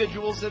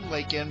individuals in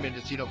Lake and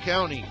Mendocino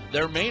County.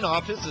 Their main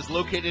office is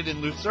located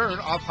in Lucerne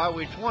off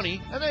Highway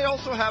 20, and they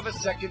also have a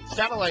second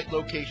satellite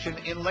location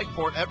in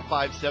Lakeport at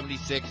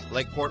 576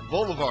 Lakeport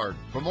Boulevard.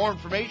 For more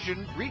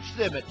information, reach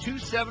them at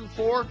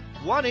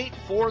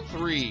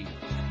 274-1843.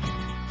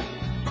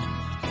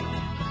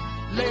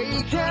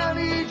 Lake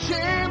County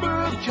Chamber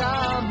of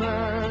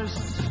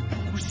Commerce,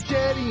 we're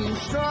steady and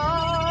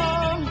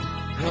strong,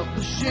 help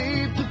us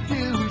shape the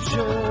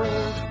future.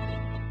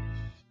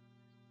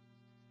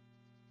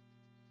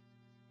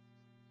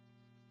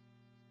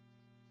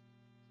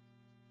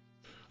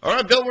 All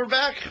right, Bill, we're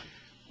back.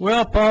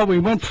 Well, Paul, we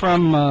went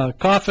from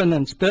coughing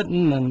and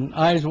spitting and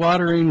eyes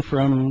watering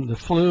from the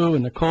flu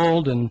and the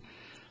cold, and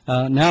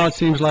now it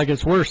seems like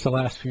it's worse the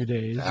last few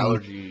days.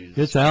 Allergies.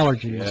 It's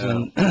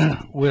allergies, Yeah.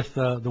 and with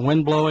the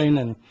wind blowing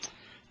and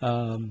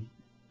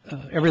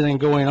everything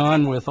going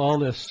on with all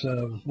this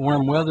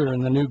warm weather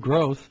and the new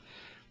growth,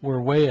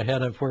 we're way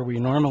ahead of where we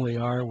normally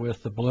are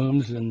with the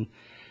blooms, and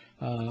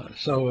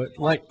so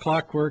like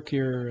clockwork,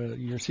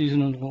 your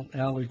seasonal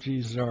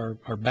allergies are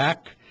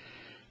back.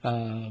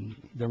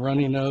 The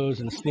runny nose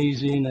and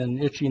sneezing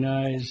and itching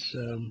eyes,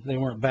 they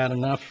weren't bad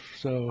enough,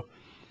 so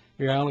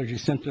your allergy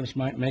symptoms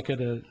might make it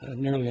a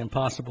nearly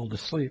impossible to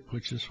sleep,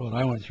 which is what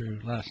I went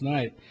through last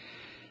night.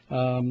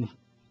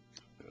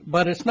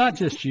 But it's not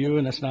just you,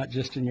 and it's not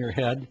just in your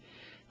head.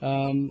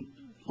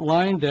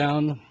 Lying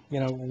down,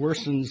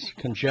 worsens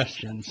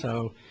congestion.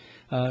 So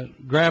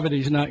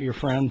gravity's not your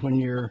friend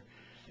when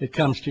it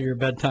comes to your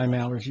bedtime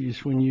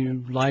allergies. When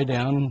you lie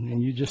down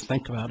and you just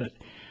think about it,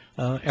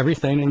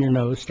 everything in your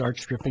nose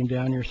starts dripping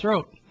down your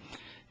throat.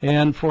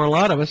 And for a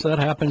lot of us, that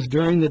happens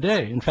during the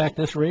day. In fact,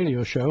 this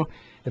radio show,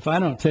 if I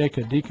don't take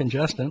a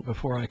decongestant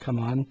before I come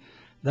on,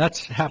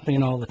 that's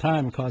happening all the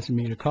time, causing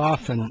me to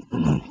cough and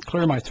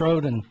clear my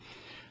throat, and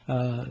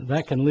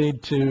that can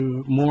lead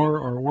to more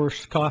or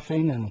worse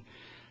coughing and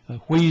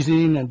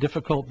wheezing and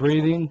difficult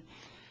breathing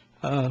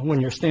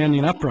when you're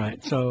standing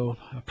upright. So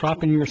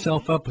propping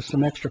yourself up with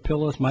some extra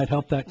pillows might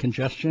help that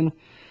congestion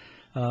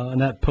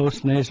and that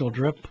post-nasal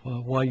drip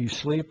while you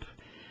sleep.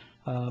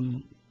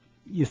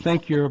 You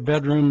think your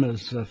bedroom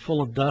is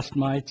full of dust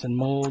mites and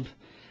mold.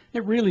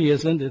 It really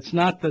isn't. It's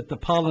not that the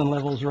pollen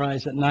levels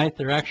rise at night.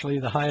 They're actually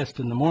the highest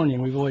in the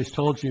morning. We've always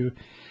told you,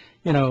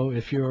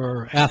 if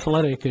you're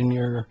athletic and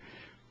you're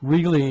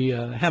really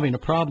having a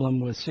problem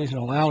with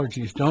seasonal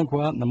allergies, don't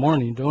go out in the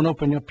morning. Don't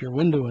open up your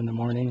window in the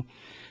morning,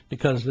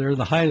 because they're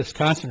the highest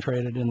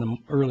concentrated in the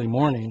early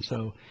morning.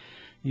 So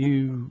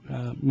you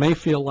may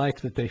feel like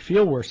that they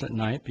feel worse at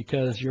night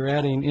because you're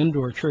adding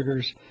indoor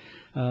triggers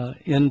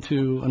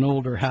into an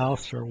older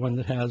house or one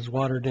that has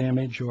water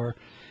damage, or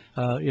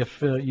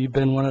if you've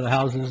been one of the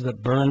houses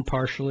that burned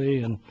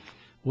partially and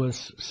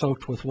was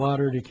soaked with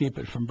water to keep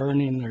it from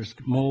burning, there's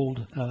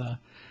mold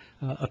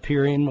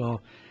appearing.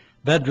 Well,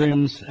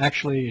 bedrooms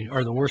actually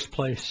are the worst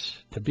place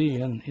to be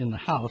in the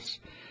house.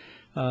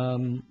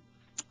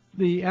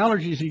 The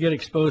allergies you get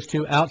exposed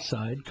to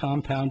outside,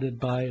 compounded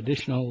by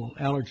additional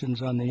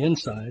allergens on the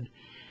inside,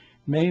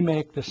 may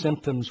make the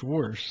symptoms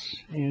worse,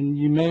 and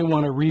you may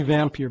want to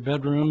revamp your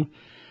bedroom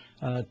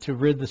to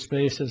rid the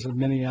spaces of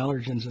many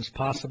allergens as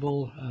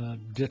possible.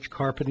 Ditch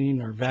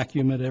carpeting or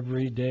vacuum it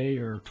every day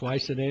or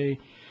twice a day.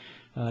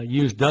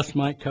 Use dust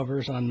mite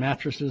covers on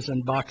mattresses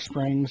and box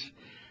springs,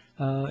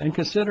 and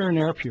consider an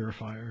air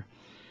purifier.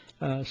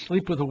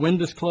 Sleep with the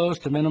windows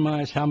closed to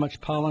minimize how much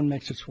pollen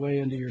makes its way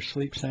into your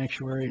sleep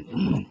sanctuary.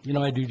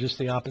 I do just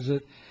the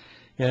opposite.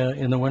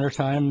 In the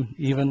wintertime,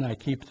 even, I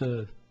keep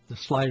the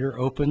slider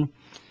open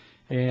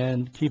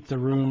and keep the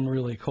room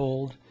really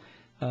cold.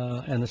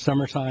 And the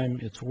summertime,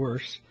 it's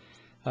worse.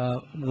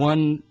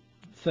 One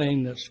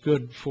thing that's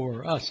good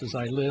for us is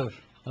I live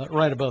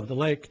right above the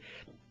lake,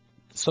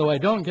 so I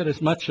don't get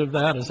as much of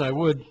that as I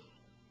would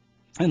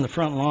in the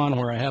front lawn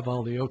where I have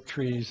all the oak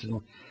trees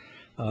and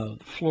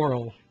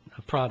floral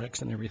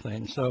products and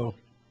everything. So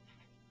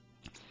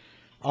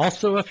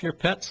also, if your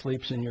pet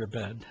sleeps in your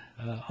bed,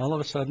 all of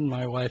a sudden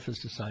my wife has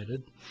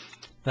decided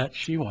that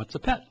she wants a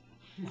pet.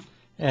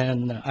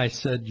 And I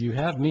said, you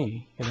have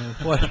me.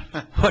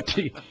 What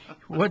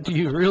do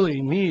you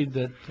really need?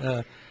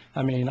 That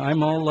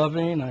I'm all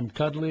loving, I'm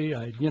cuddly,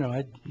 I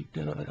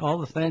all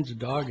the things a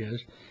dog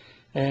is,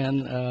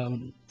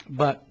 and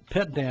but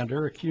pet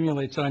dander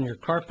accumulates on your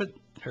carpet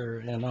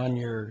and on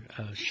your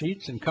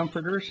sheets and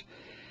comforters.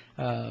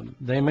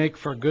 They make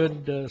for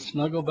good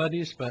snuggle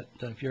buddies, but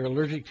if you're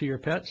allergic to your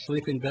pet,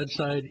 sleeping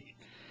bedside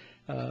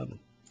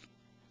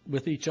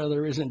with each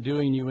other isn't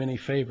doing you any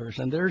favors.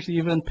 And there's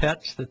even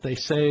pets that they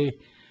say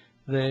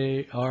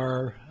they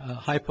are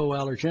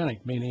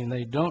hypoallergenic, meaning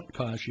they don't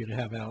cause you to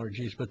have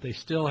allergies, but they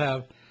still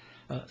have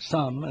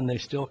some, and they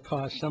still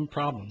cause some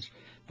problems.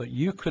 But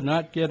you could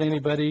not get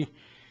anybody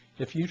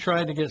If you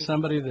tried to get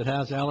somebody that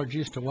has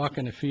allergies to walk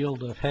in a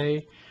field of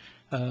hay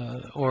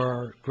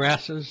or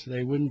grasses,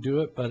 they wouldn't do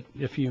it. But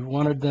if you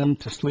wanted them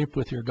to sleep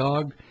with your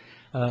dog,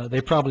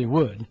 they probably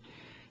would.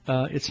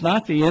 It's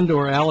not the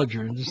indoor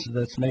allergens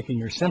that's making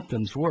your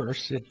symptoms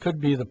worse. It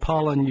could be the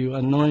pollen you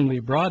unknowingly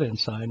brought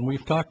inside. And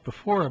we've talked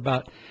before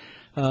about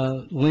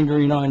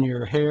lingering on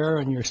your hair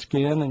and your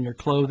skin and your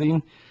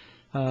clothing.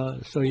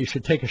 So you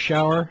should take a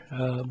shower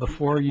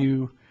before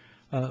you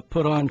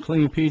put on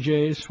clean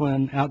PJs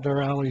when outdoor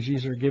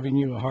allergies are giving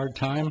you a hard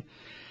time.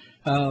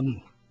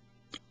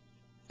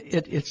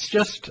 It's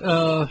just,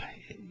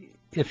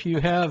 if you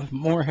have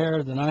more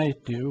hair than I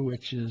do,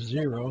 which is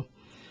 0,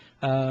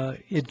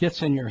 it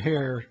gets in your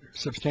hair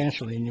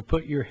substantially, and you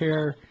put your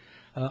hair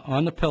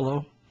on the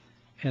pillow,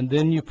 and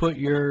then you put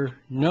your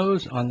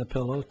nose on the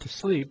pillow to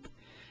sleep,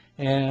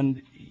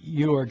 and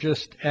you are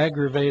just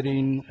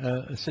aggravating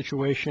a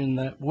situation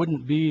that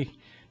wouldn't be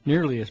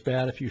nearly as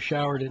bad if you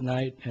showered at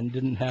night and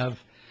didn't have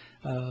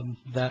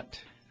that.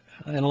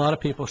 And a lot of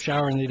people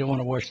shower and they don't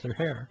want to wash their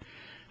hair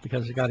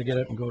because they got to get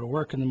up and go to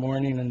work in the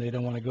morning, and they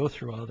don't want to go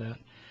through all that.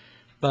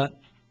 But,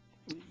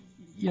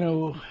 you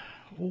know,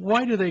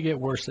 why do they get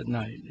worse at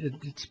night?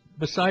 It's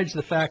besides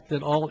the fact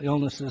that all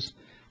illnesses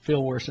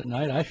feel worse at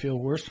night. I feel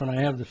worse when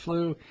I have the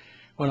flu,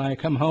 when I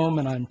come home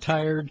and I'm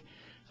tired,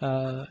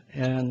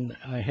 and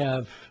I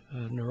have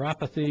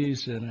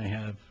neuropathies and I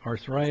have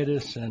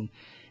arthritis, and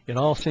it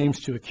all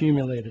seems to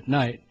accumulate at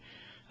night.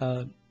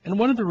 And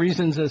one of the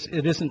reasons is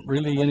it isn't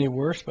really any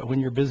worse, but when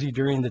you're busy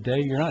during the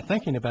day, you're not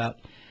thinking about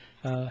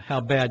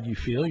how bad you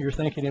feel. You're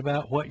thinking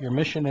about what your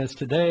mission is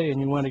today,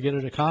 and you want to get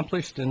it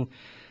accomplished. And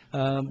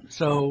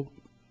so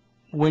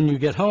when you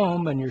get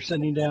home and you're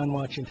sitting down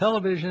watching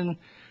television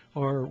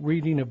or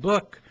reading a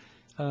book,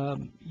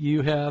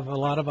 you have a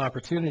lot of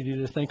opportunity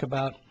to think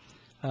about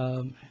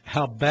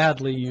how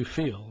badly you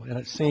feel. And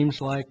it seems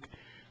like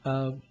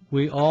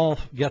we all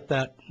get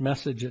that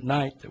message at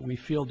night that we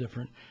feel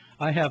different.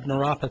 I have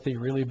neuropathy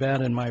really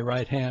bad in my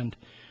right hand.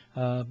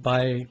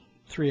 By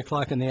 3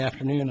 o'clock in the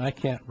afternoon, I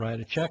can't write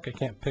a check. I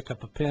can't pick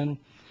up a pen.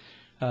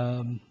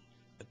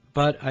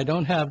 But I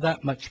don't have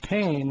that much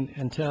pain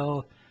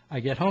until I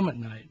get home at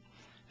night.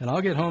 And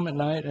I'll get home at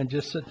night and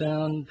just sit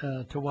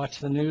down to watch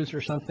the news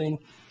or something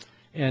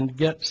and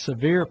get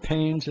severe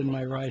pains in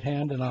my right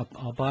hand, and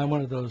I'll buy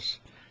one of those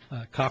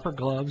copper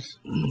gloves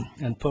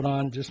and put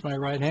on just my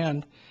right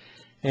hand,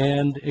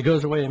 and it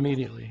goes away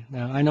immediately.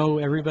 Now, I know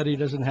everybody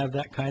doesn't have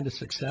that kind of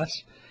success.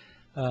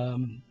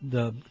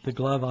 The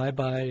glove I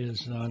buy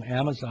is on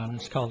Amazon.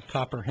 It's called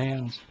Copper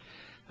Hands,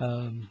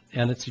 and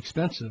it's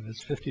expensive.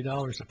 It's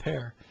 $50 a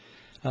pair.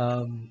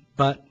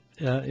 But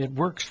it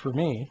works for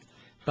me.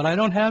 But I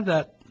don't have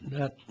that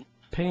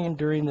pain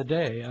during the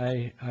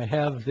day. I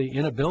have the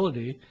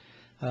inability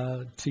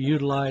to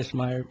utilize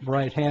my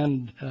right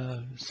hand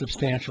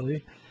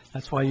substantially.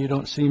 That's why you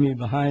don't see me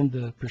behind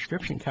the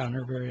prescription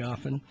counter very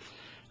often.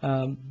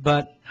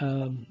 But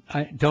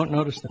I don't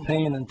notice the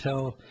pain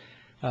until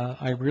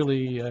I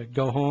really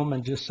go home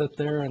and just sit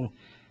there.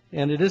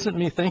 And it isn't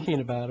me thinking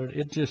about it.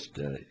 It just,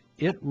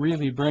 it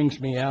really brings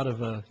me out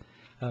of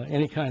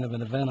any kind of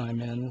an event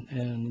I'm in.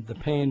 And the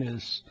pain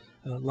is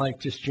like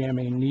just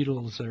jamming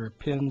needles or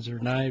pins or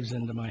knives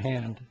into my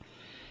hand.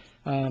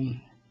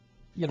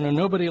 You know,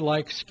 nobody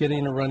likes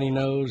getting a runny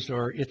nose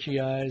or itchy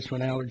eyes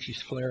when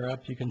allergies flare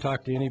up. You can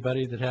talk to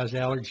anybody that has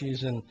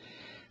allergies, and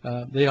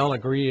they all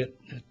agree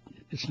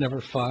it's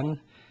never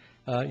fun.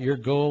 Your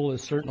goal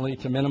is certainly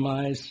to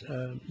minimize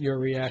your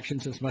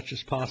reactions as much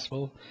as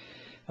possible.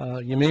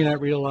 You may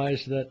not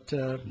realize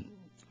that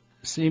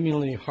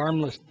seemingly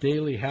harmless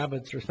daily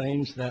habits are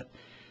things that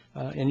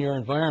in your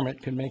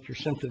environment can make your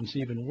symptoms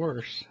even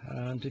worse.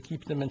 To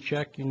keep them in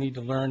check, you need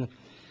to learn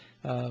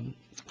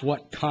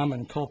what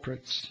common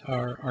culprits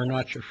are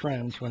not your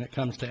friends when it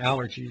comes to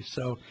allergies.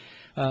 So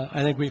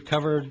I think we've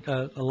covered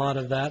a lot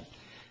of that,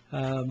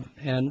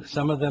 and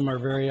some of them are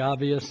very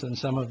obvious and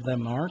some of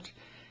them aren't.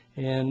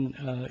 And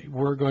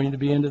we're going to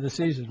be into the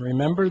season.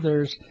 Remember,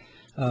 there's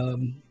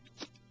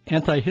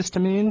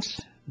antihistamines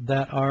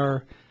that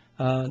are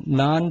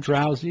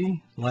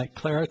non-drowsy, like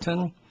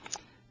Claritin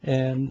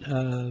and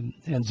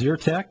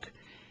Zyrtec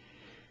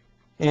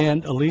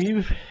and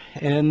Aleve,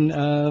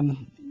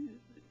 and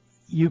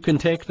you can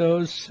take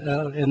those,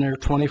 and they're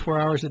 24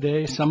 hours a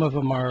day. Some of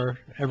them are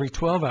every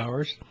 12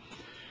 hours,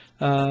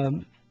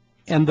 and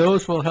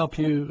those will help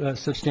you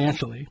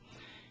substantially.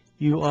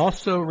 You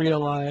also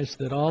realize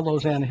that all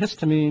those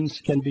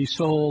antihistamines can be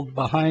sold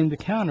behind the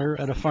counter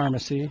at a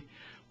pharmacy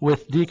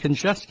with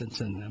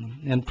decongestants in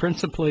them, and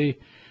principally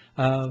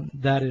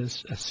that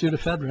is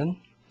pseudoephedrine.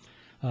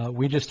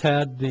 We just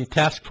had the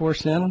task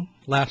force in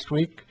last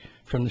week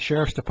from the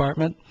Sheriff's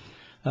Department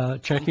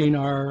checking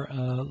our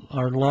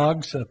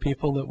logs of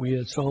people that we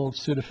had sold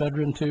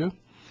pseudoephedrine to,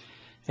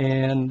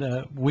 and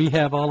we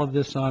have all of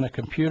this on a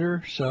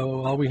computer,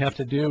 so all we have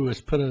to do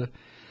is put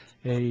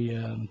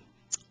a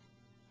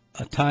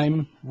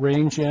time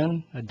range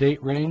in, a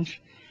date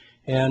range,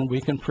 and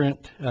we can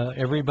print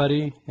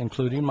everybody,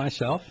 including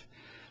myself,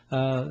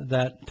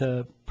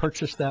 that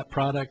purchase that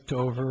product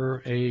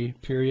over a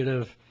period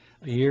of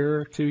a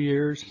year, 2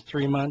 years,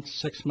 3 months,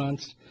 6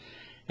 months,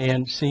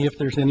 and see if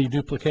there's any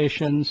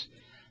duplications,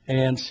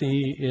 and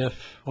see if,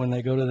 when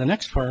they go to the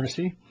next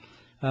pharmacy,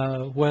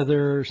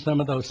 whether some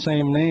of those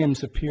same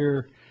names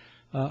appear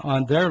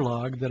on their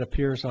log that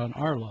appears on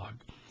our log.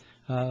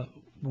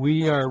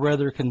 We are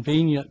rather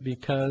convenient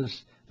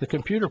because the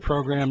computer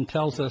program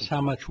tells us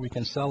how much we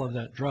can sell of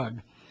that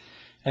drug.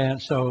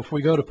 And so if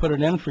we go to put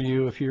it in for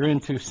you, if you're in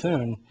too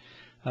soon,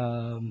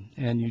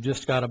 and you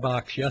just got a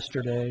box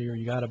yesterday or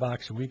you got a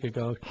box a week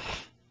ago,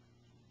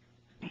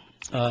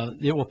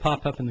 it will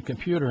pop up in the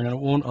computer and it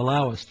won't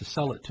allow us to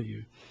sell it to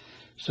you.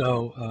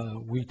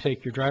 So we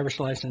take your driver's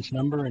license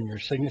number and your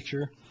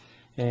signature,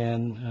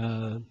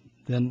 and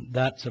then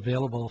that's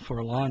available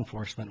for law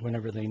enforcement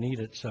whenever they need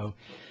it. So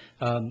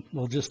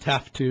we'll just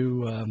have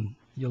to,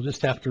 you'll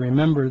just have to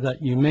remember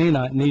that you may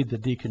not need the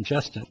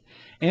decongestant,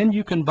 and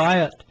you can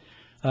buy it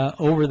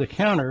over the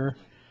counter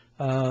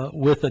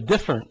with a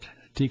different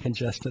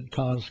decongestant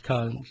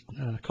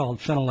called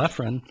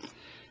phenylephrine,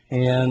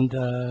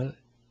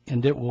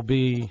 and it will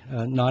be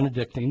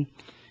non-addicting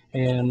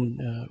and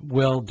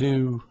will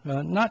do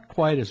not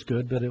quite as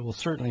good, but it will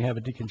certainly have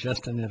a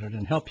decongestant in it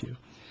and help you.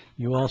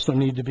 You also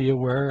need to be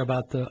aware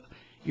about the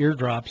ear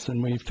drops,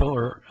 and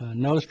or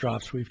nose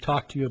drops. We've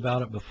talked to you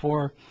about it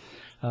before.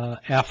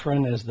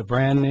 Afrin is the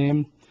brand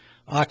name.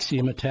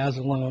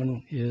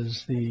 Oxymetazoline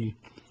is the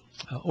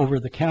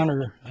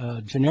over-the-counter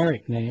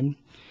generic name,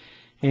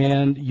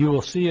 and you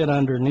will see it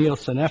under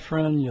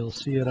Neosynephrine. You'll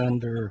see it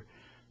under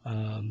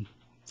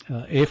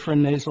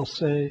Afrin nasal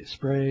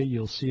spray.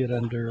 You'll see it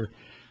under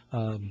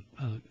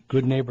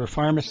Good Neighbor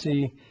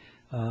Pharmacy,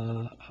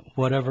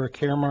 whatever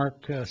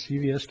Caremark,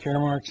 CVS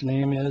Caremark's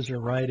name is, or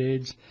Rite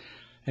Aid's,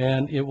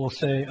 and it will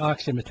say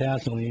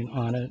oxymetazoline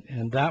on it,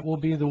 and that will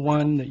be the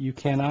one that you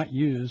cannot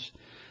use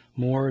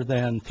more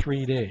than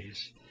 3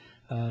 days.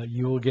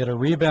 You will get a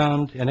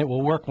rebound, and it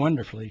will work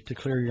wonderfully to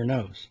clear your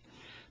nose.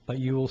 But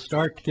you will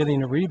start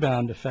getting a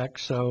rebound effect,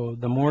 so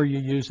the more you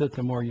use it,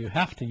 the more you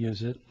have to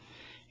use it,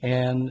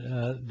 and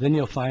then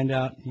you'll find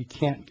out you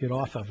can't get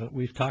off of it.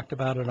 We've talked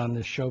about it on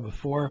this show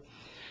before.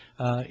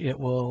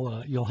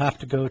 You'll have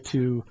to go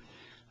to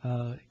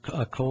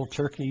a cold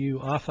turkey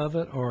off of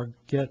it, or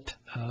get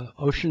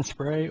ocean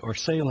spray or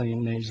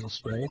saline nasal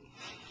spray,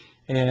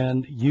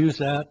 and use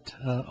that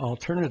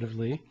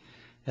alternatively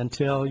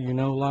until you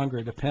no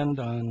longer depend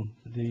on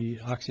the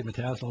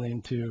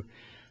oxymetazoline to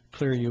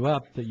clear you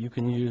up, that you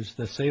can use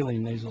the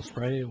saline nasal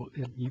spray.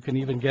 You can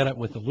even get it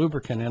with the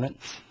lubricant in it,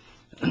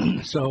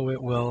 so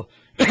it will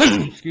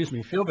excuse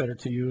me, feel better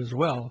to you as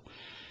well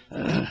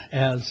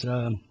as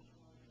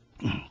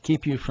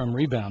keep you from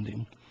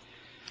rebounding.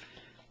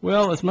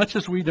 Well, as much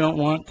as we don't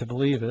want to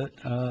believe it,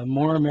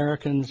 more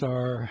Americans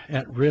are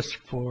at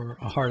risk for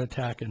a heart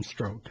attack and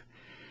stroke.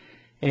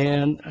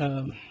 And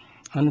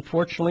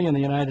unfortunately, in the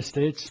United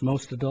States,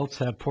 most adults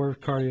have poor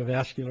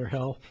cardiovascular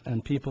health,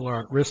 and people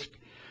are at risk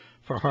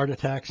for heart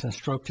attacks and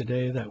stroke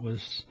today. That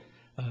was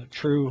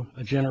true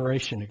a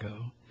generation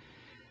ago.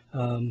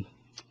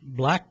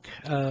 Black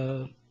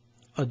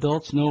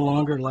adults no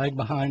longer lag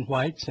behind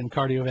whites in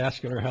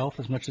cardiovascular health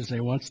as much as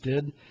they once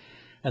did,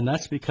 and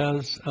that's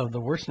because of the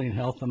worsening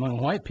health among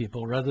white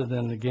people rather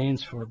than the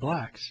gains for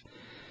blacks.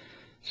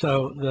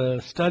 So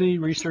the study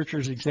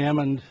researchers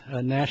examined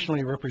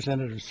nationally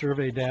representative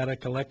survey data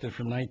collected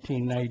from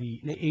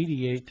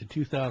 1988 to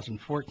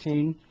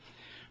 2014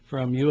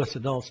 from U.S.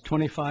 adults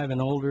 25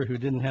 and older who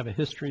didn't have a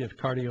history of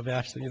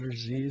cardiovascular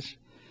disease.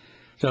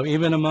 So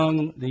even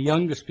among the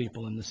youngest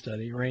people in the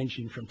study,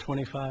 ranging from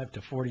 25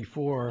 to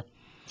 44,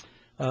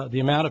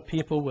 the amount of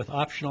people with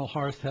optional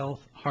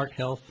heart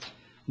health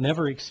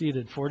never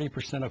exceeded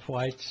 40% of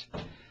whites,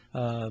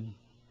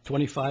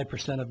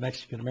 25% of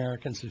Mexican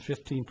Americans, and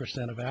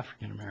 15% of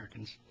African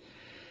Americans.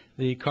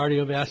 The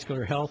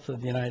cardiovascular health of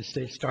the United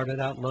States started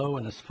out low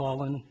and has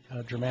fallen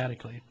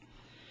dramatically.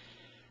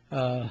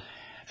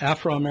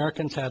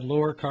 Afro-Americans had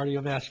lower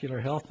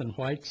cardiovascular health than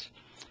whites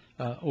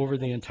over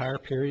the entire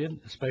period,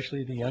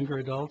 especially the younger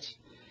adults.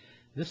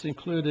 This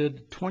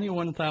included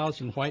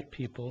 21,000 white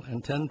people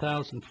and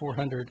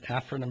 10,400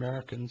 African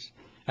Americans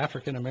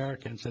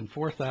and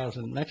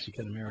 4,000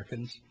 Mexican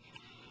Americans,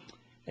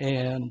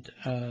 and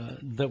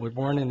that were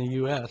born in the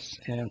U.S.,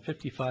 and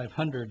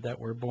 5,500 that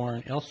were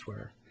born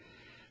elsewhere.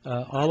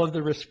 All of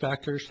the risk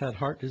factors had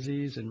heart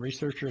disease, and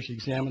researchers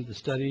examined the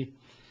study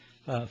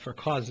for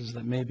causes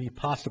that may be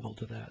possible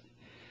to that.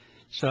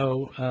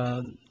 So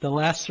the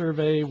last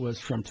survey was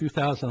from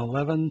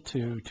 2011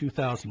 to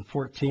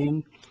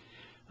 2014.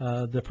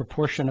 The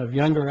proportion of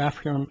younger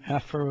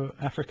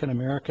African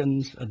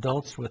Americans,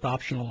 adults with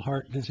optional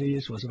heart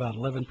disease, was about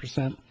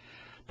 11%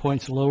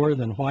 points lower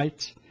than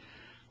whites,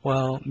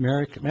 while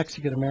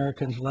Mexican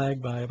Americans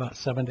lagged by about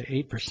 7 to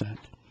 8%.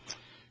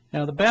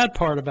 Now, the bad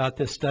part about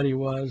this study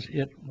was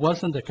it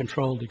wasn't a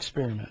controlled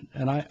experiment.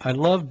 And I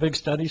love big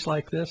studies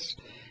like this,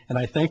 and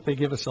I think they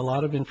give us a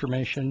lot of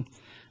information.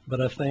 But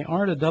if they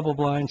aren't a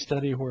double-blind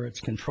study where it's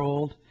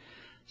controlled,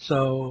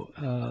 So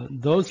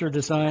those are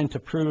designed to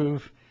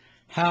prove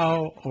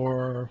how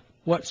or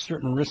what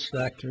certain risk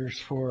factors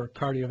for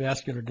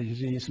cardiovascular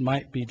disease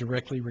might be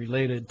directly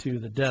related to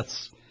the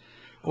deaths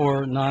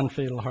or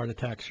non-fatal heart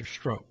attacks or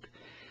stroke.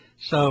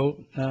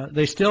 So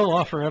they still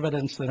offer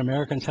evidence that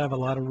Americans have a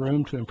lot of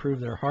room to improve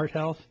their heart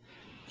health.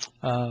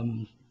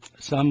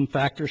 Some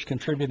factors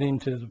contributing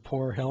to the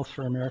poor health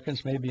for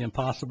Americans may be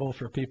impossible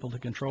for people to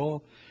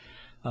control.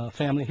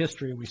 Family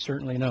history, we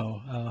certainly know.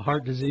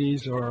 Heart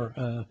disease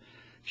or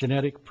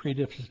genetic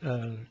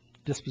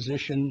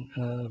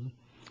predisposition,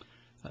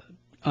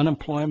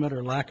 unemployment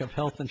or lack of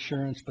health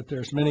insurance, but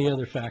there's many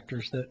other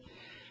factors that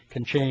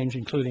can change,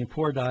 including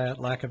poor diet,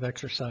 lack of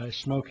exercise,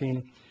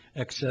 smoking,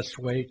 excess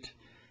weight,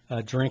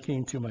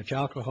 drinking too much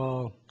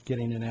alcohol,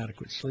 getting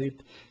inadequate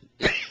sleep.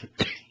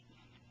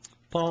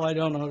 Paul, I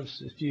don't know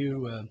if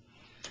you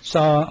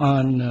saw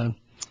on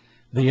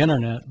the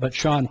internet, but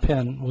Sean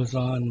Penn was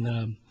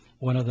on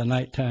one of the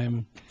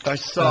nighttime. I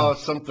saw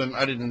something.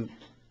 I didn't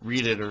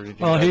read it or anything.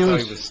 Well, I he thought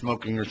was- he was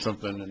smoking or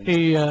something. And,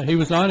 He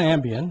was on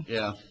Ambien,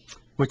 yeah.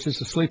 which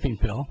is a sleeping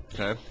pill,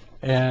 Okay.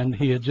 and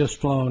he had just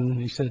flown.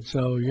 He said,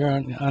 "So you're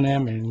on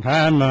Ambien?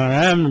 I'm on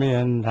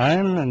Ambien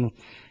time," and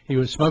he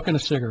was smoking a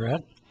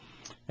cigarette,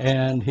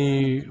 and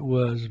he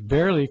was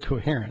barely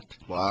coherent.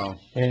 Wow.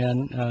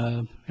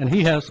 And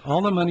he has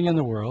all the money in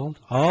the world,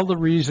 all the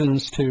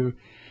reasons to.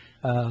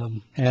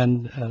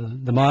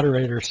 The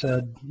moderator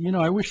said, "You know,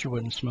 I wish you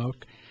wouldn't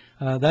smoke.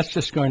 That's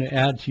just going to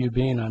add to you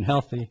being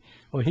unhealthy."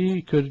 Well,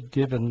 he could have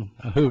given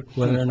a hoot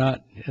whether or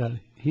not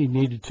he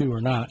needed to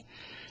or not,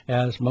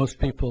 as most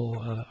people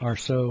are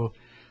so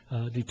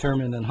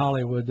determined in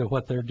Hollywood that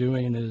what they're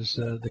doing is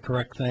the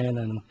correct thing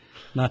and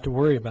not to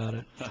worry about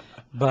it.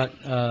 But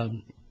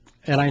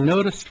and I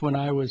noticed when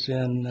I was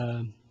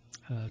in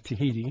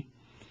Tahiti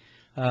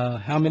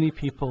how many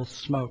people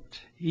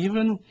smoked.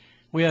 Even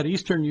we had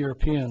Eastern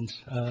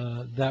Europeans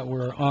that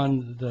were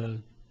on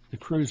the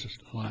cruise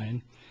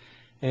line,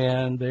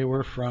 and they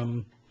were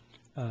from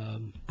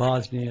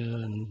Bosnia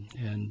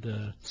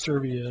and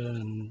Serbia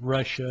and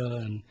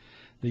Russia and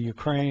the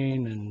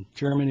Ukraine and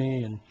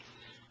Germany,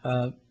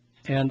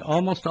 and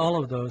almost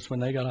all of those, when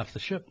they got off the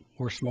ship,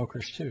 were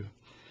smokers too.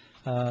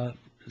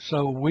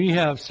 So we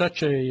have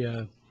such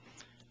a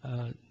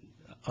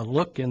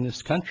look in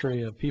this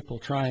country of people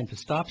trying to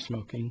stop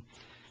smoking,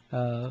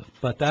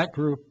 but that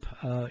group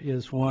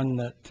is one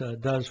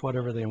that does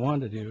whatever they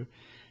want to do.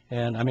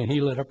 And I mean,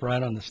 he lit up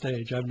right on the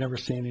stage. I've never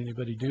seen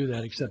anybody do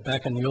that except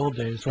back in the old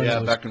days. When Yeah,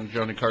 it was, back in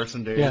Johnny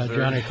Carson days. yeah, or-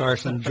 Johnny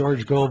Carson,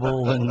 George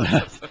Goebel,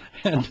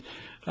 and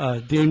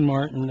Dean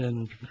Martin,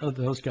 and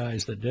those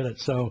guys that did it.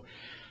 So,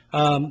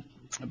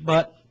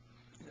 but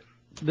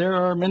there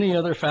are many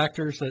other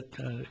factors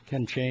that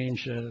can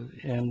change,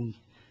 and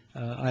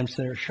I'm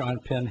sure Sean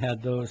Penn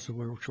had those,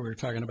 which we were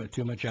talking about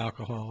too much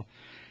alcohol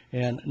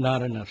and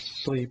not enough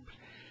sleep.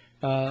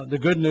 The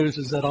good news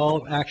is that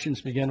all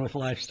actions begin with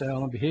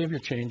lifestyle and behavior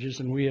changes,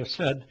 and we have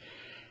said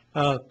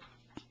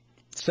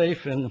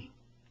safe and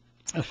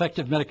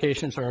effective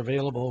medications are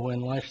available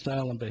when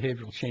lifestyle and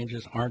behavioral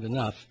changes aren't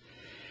enough.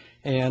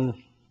 And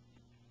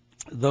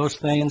those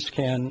things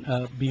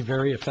can be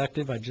very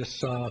effective. I just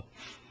saw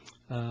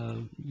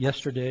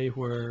yesterday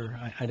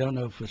where, I don't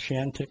know if it was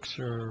Chantix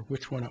or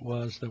which one it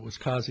was, that was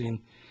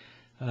causing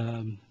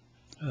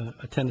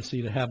a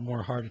tendency to have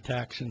more heart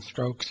attacks and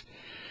strokes.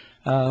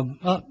 A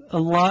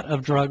lot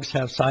of drugs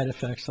have side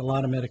effects. A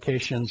lot of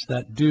medications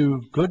that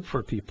do good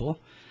for people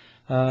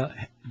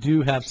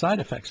do have side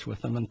effects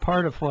with them. And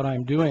part of what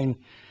I'm doing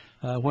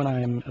when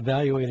I'm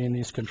evaluating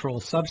these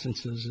controlled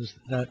substances is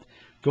that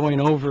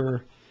going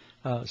over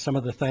some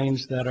of the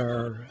things that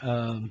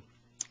are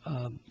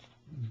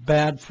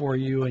bad for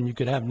you, and you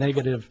could have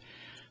negative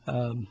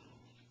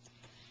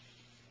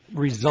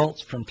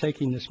results from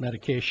taking this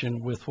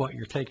medication with what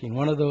you're taking.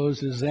 One of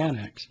those is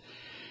Xanax.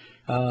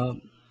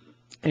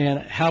 And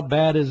how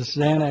bad is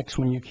Xanax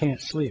when you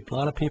can't sleep? A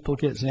lot of people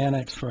get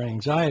Xanax for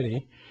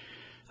anxiety.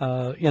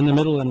 In the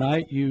middle of the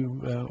night,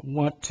 you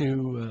want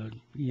to,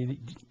 you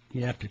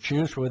have to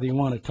choose whether you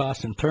want to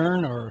toss and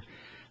turn or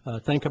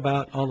think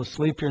about all the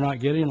sleep you're not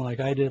getting like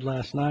I did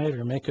last night,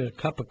 or make a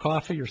cup of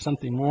coffee or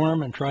something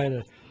warm and try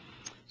to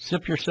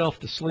sip yourself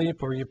to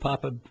sleep, or you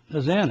pop a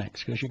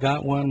Xanax because you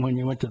got one when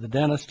you went to the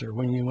dentist or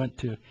when you went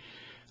to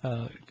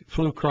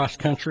flew cross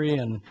country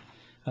and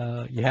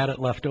you had it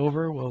left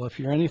over. Well, if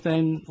you're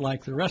anything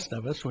like the rest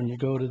of us, when you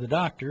go to the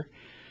doctor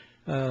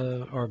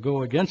or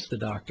go against the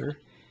doctor,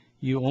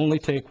 you only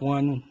take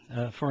one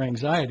for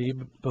anxiety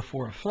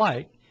before a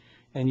flight,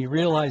 and you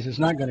realize it's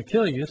not going to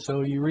kill you,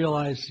 so you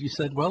realize, you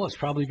said, well, it's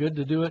probably good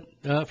to do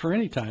it for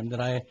any time that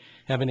I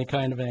have any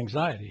kind of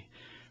anxiety.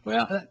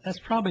 Well, that's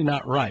probably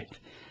not right.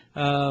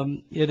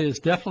 It is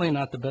definitely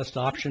not the best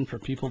option for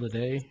people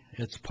today.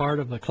 It's part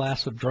of a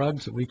class of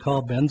drugs that we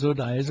call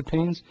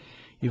benzodiazepines.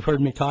 You've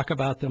heard me talk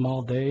about them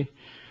all day.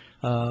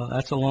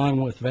 That's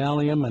along with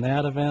Valium and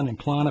Ativan and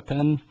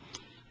Klonopin.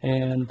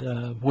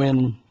 And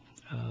when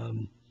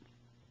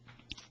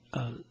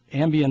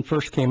Ambien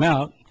first came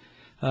out,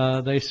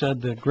 they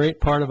said the great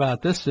part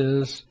about this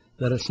is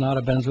that it's not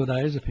a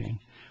benzodiazepine.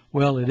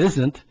 Well, it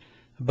isn't,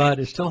 but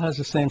it still has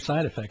the same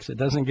side effects. It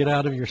doesn't get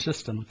out of your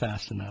system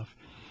fast enough.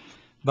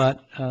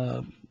 But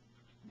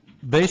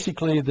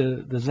basically,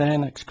 the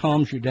Xanax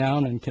calms you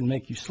down and can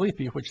make you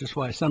sleepy, which is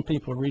why some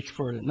people reach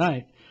for it at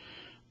night.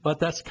 But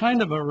that's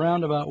kind of a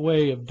roundabout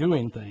way of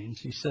doing things.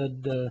 He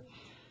said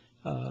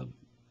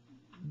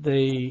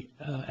they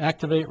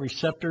activate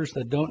receptors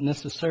that don't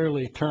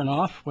necessarily turn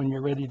off when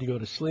you're ready to go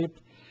to sleep.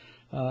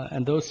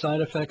 And those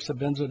side effects of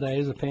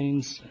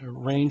benzodiazepines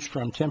range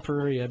from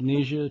temporary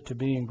amnesia to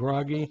being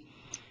groggy,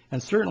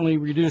 and certainly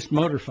reduced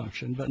motor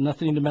function, but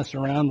nothing to mess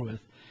around with.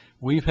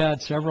 We've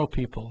had several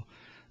people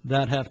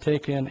that have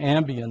taken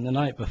Ambien the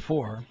night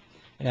before,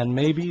 and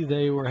maybe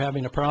they were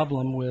having a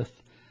problem with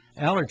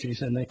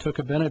allergies, and they took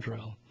a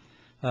Benadryl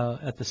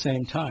at the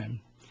same time.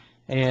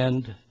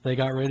 And they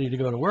got ready to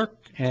go to work,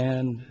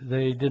 and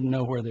they didn't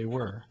know where they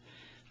were.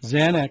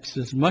 Xanax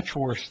is much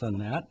worse than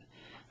that.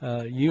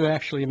 You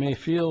actually may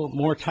feel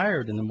more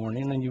tired in the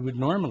morning than you would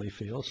normally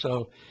feel.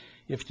 So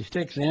if you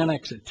take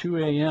Xanax at 2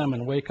 a.m.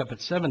 and wake up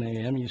at 7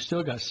 a.m., you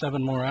still got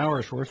 7 more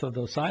hours worth of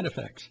those side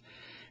effects.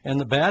 And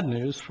the bad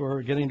news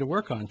for getting to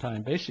work on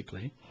time,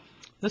 basically,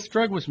 this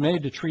drug was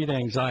made to treat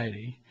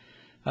anxiety.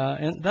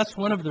 And that's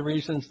one of the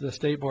reasons the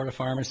State Board of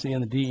Pharmacy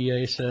and the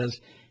DEA says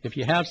if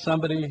you have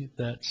somebody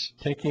that's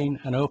taking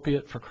an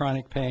opiate for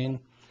chronic pain,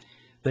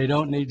 they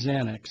don't need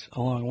Xanax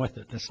along with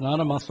it. It's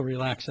not a muscle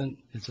relaxant.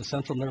 It's a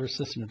central nervous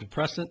system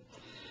depressant.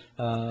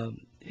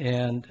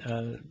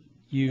 And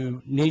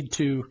you need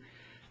to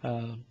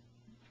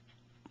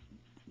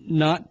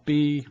not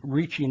be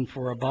reaching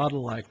for a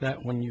bottle like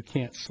that when you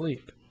can't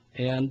sleep.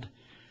 And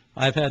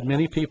I've had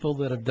many people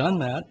that have done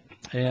that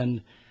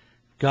and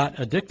got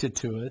addicted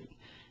to it.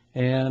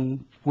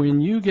 And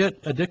when you get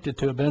addicted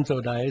to a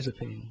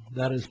benzodiazepine,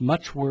 that is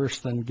much worse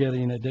than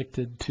getting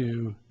addicted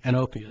to an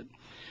opiate.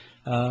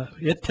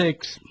 It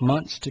takes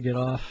months to get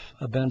off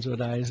a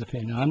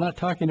benzodiazepine. Now, I'm not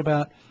talking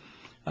about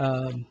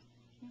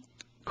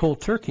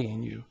cold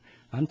turkeying you.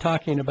 I'm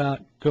talking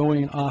about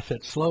going off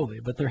it slowly.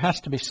 But there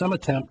has to be some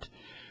attempt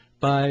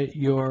by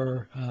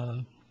your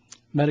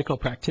medical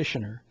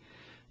practitioner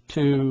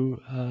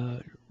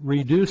to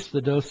reduce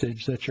the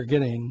dosage that you're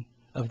getting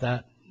of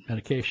that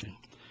medication,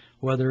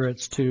 whether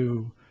it's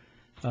to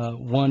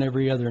one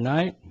every other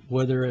night,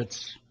 whether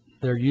it's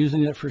they're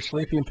using it for a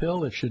sleeping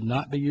pill. It should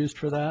not be used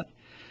for that.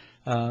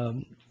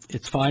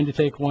 It's fine to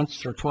take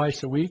once or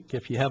twice a week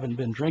if you haven't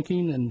been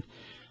drinking,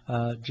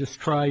 and just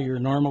try your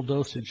normal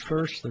dosage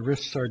first. The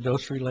risks are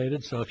dose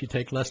related, so if you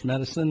take less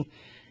medicine,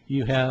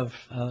 you have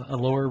a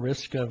lower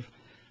risk of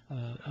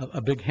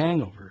a big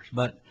hangover.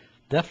 But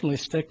definitely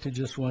stick to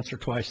just once or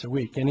twice a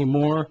week. Any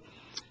more,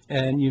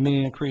 and you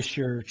may increase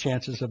your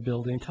chances of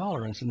building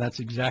tolerance, and that's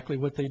exactly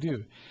what they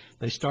do.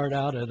 They start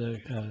out at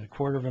a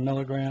quarter of a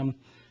milligram,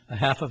 a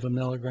half of a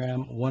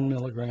milligram, 1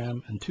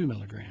 milligram, and 2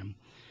 milligram.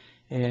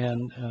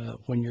 And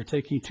when you're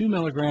taking 2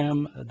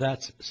 milligram,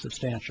 that's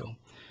substantial.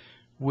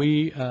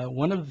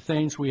 One of the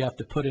things we have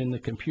to put in the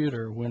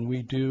computer when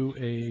we do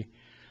a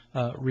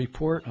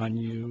report on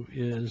you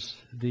is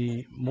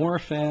the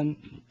morphine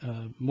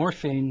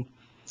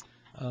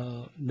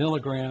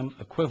milligram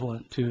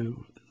equivalent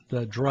to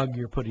the drug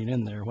you're putting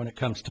in there when it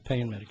comes to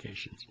pain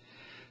medications.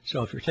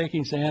 So if you're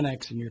taking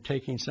Xanax and you're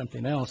taking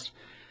something else,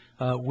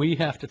 we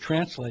have to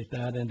translate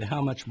that into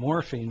how much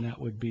morphine that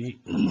would be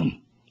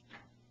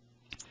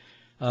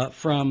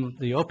from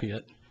the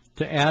opiate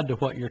to add to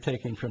what you're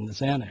taking from the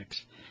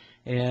Xanax.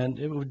 And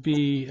it would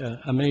be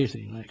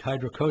amazing. Like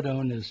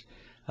hydrocodone is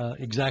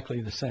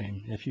exactly the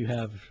same. If you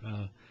have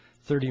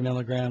 30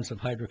 milligrams of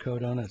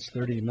hydrocodone, it's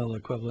 30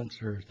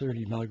 milliequivalents or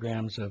 30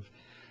 milligrams of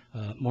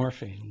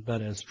morphine.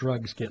 But as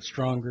drugs get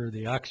stronger,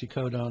 the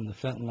oxycodone, the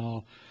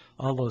fentanyl,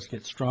 all those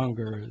get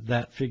stronger,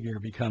 that figure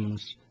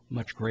becomes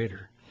much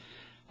greater.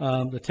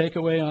 The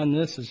takeaway on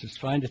this is it's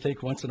fine to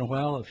take once in a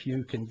while if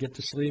you can get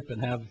to sleep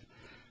and have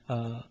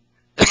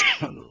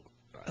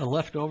a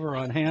leftover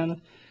on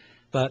hand,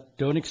 but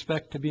don't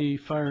expect to be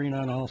firing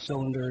on all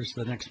cylinders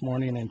the next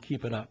morning and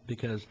keep it up,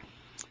 because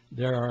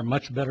there are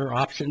much better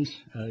options.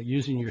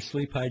 Using your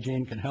sleep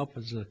hygiene can help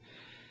as a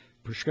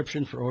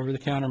prescription for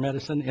over-the-counter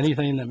medicine,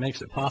 anything that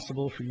makes it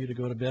possible for you to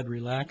go to bed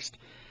relaxed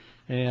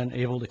and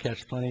able to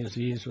catch plenty of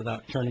Z's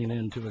without turning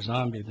into a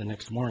zombie the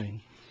next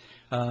morning.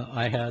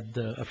 I had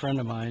a friend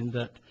of mine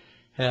that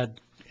had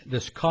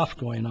this cough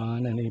going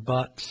on, and he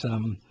bought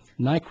some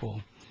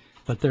NyQuil.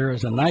 But there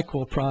is a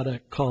NyQuil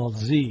product called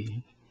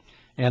Z,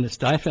 and it's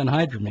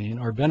diphenhydramine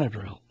or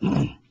Benadryl.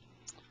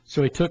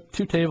 So he took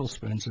 2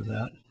 tablespoons of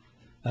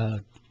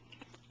that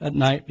at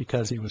night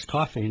because he was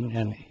coughing,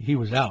 and he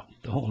was out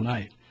the whole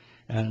night.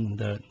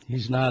 And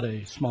he's not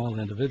a small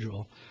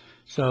individual.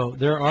 So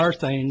there are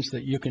things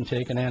that you can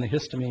take, and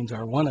antihistamines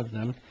are one of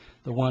them,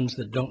 the ones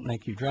that don't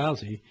make you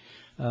drowsy,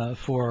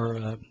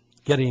 for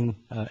getting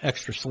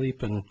extra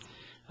sleep and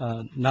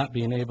not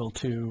being able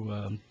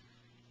to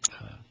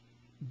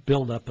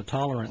build up a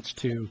tolerance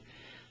to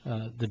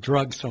the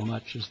drug so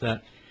much, is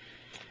that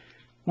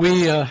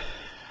we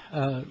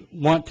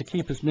want to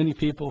keep as many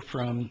people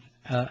from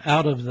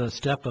out of the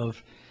step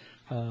of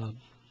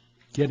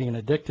getting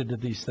addicted to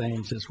these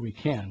things as we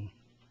can.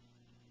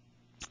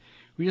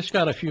 We just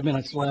got a few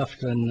minutes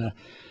left, and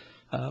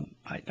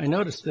I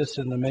noticed this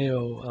in the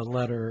Mayo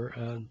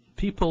letter.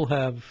 People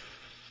have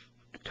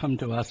come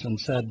to us and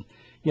said,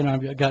 you know,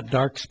 I've got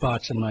dark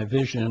spots in my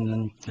vision,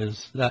 and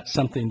is that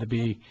something to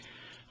be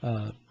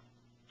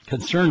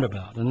concerned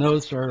about? And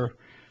those are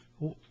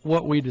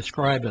what we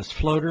describe as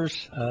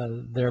floaters.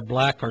 They're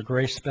black or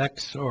gray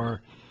specks,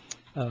 or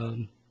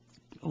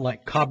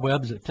like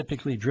cobwebs that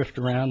typically drift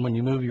around when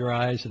you move your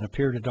eyes and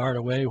appear to dart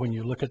away when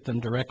you look at them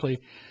directly.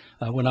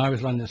 When I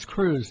was on this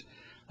cruise,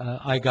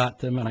 I got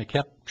them, and I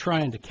kept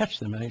trying to catch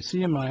them. And I'd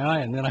see in my eye,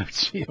 and then I would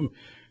see them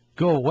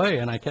go away,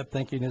 and I kept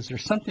thinking, is there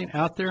something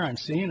out there I'm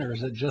seeing, or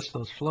is it just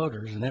those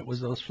floaters? And it was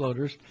those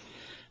floaters.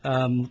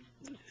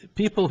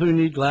 People who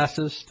need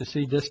glasses to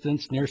see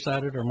distance,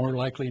 nearsighted, are more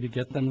likely to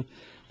get them.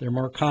 They're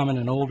more common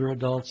in older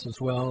adults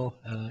as well,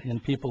 in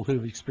people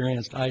who've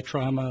experienced eye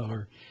trauma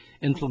or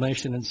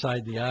inflammation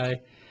inside the eye.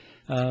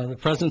 The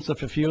presence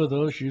of a few of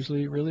those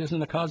usually really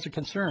isn't a cause of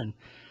concern.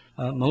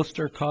 Most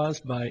are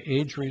caused by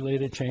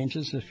age-related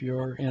changes. If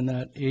you're in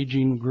that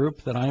aging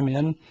group that I'm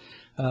in,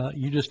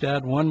 you just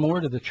add one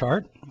more to the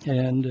chart,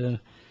 and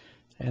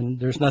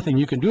there's nothing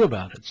you can do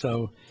about it.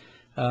 So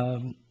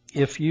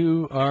if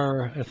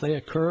they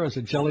occur as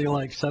a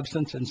jelly-like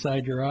substance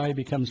inside your eye,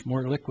 becomes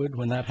more liquid.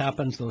 When that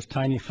happens, those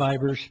tiny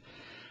fibers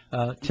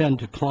tend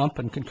to clump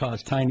and can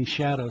cause tiny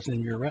shadows in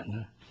your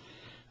retina.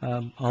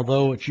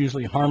 Although it's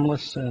usually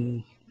harmless,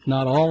 and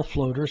not all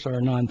floaters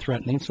are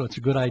non-threatening, so it's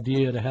a good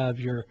idea to have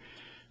your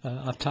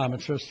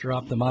optometrist or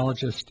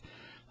ophthalmologist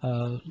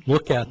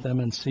look at them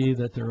and see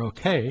that they're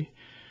okay.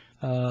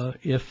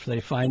 If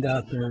they find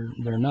out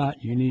they're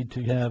not, you need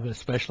to have a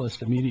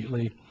specialist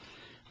immediately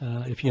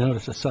if you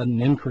notice a sudden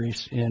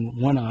increase in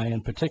one eye in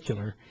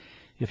particular.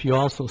 If you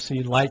also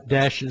see light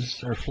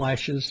dashes or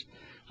flashes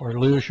or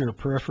lose your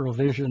peripheral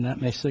vision, that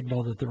may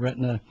signal that the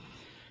retina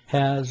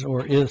has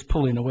or is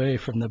pulling away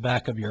from the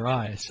back of your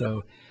eye.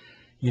 So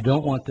you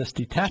don't want this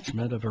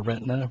detachment of a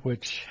retina,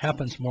 which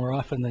happens more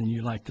often than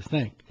you like to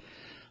think.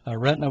 A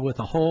retina with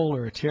a hole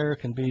or a tear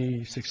can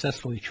be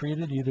successfully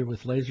treated either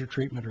with laser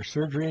treatment or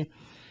surgery,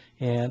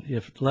 and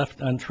if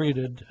left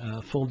untreated,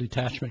 full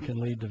detachment can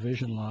lead to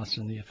vision loss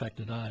in the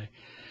affected eye.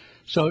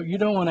 So you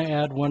don't want to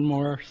add one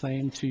more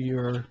thing to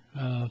your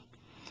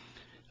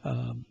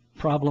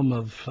problem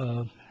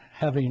of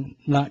having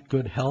not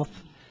good health.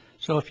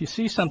 So if you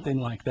see something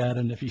like that,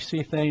 and if you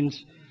see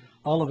things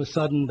all of a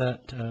sudden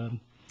that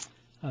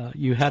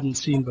you hadn't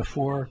seen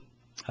before,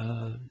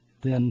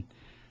 then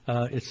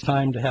it's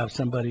time to have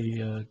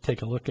somebody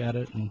take a look at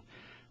it and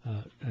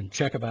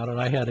check about it.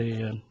 I had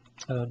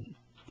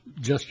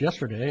just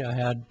yesterday, I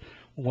had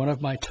one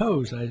of my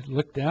toes. I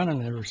looked down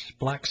and there was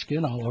black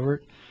skin all over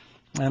it,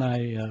 and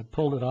I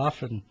pulled it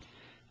off and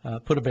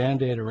put a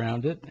Band-Aid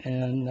around it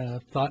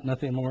and thought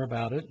nothing more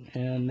about it.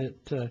 And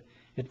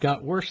it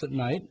got worse at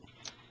night,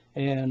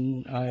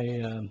 and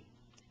I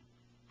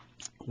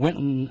went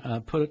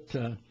and put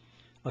a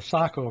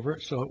sock over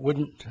it so it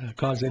wouldn't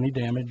cause any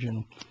damage,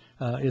 and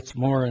it's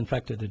more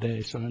infected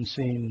today, so I'm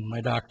seeing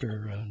my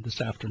doctor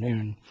this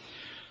afternoon.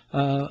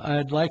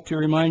 I'd like to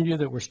remind you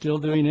that we're still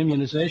doing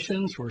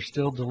immunizations. We're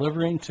still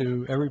delivering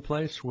to every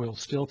place. We'll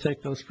still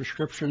take those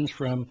prescriptions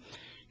from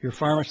your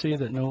pharmacy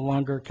that no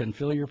longer can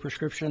fill your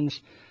prescriptions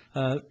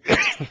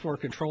for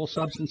controlled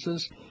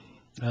substances.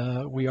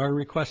 We are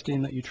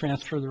requesting that you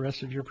transfer the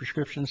rest of your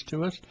prescriptions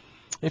to us.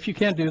 If you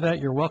can't do that,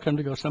 you're welcome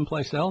to go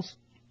someplace else.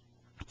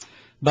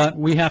 But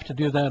we have to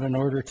do that in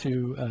order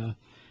to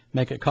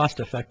make it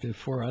cost-effective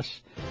for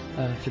us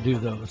to do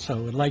those.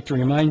 So I'd like to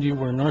remind you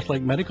we're North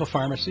Lake Medical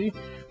Pharmacy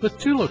with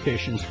 2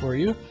 locations for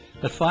you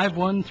at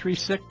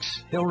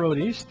 5136 Hill Road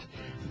East,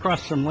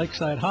 across from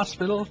Lakeside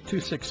Hospital,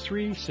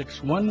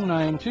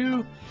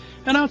 263-6192,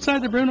 and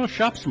outside the Bruno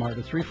Shop Smart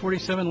at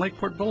 347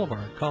 Lakeport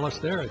Boulevard. Call us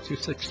there at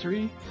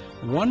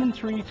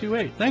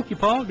 263-1328. Thank you,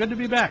 Paul. Good to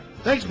be back.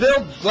 Thanks,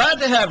 Bill. Glad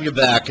to have you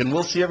back, and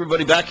we'll see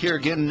everybody back here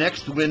again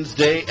next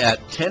Wednesday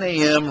at 10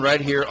 a.m.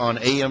 right here on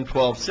AM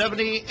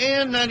 1270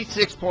 and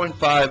 96.5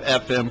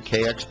 FM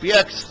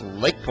KXPX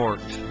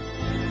Lakeport.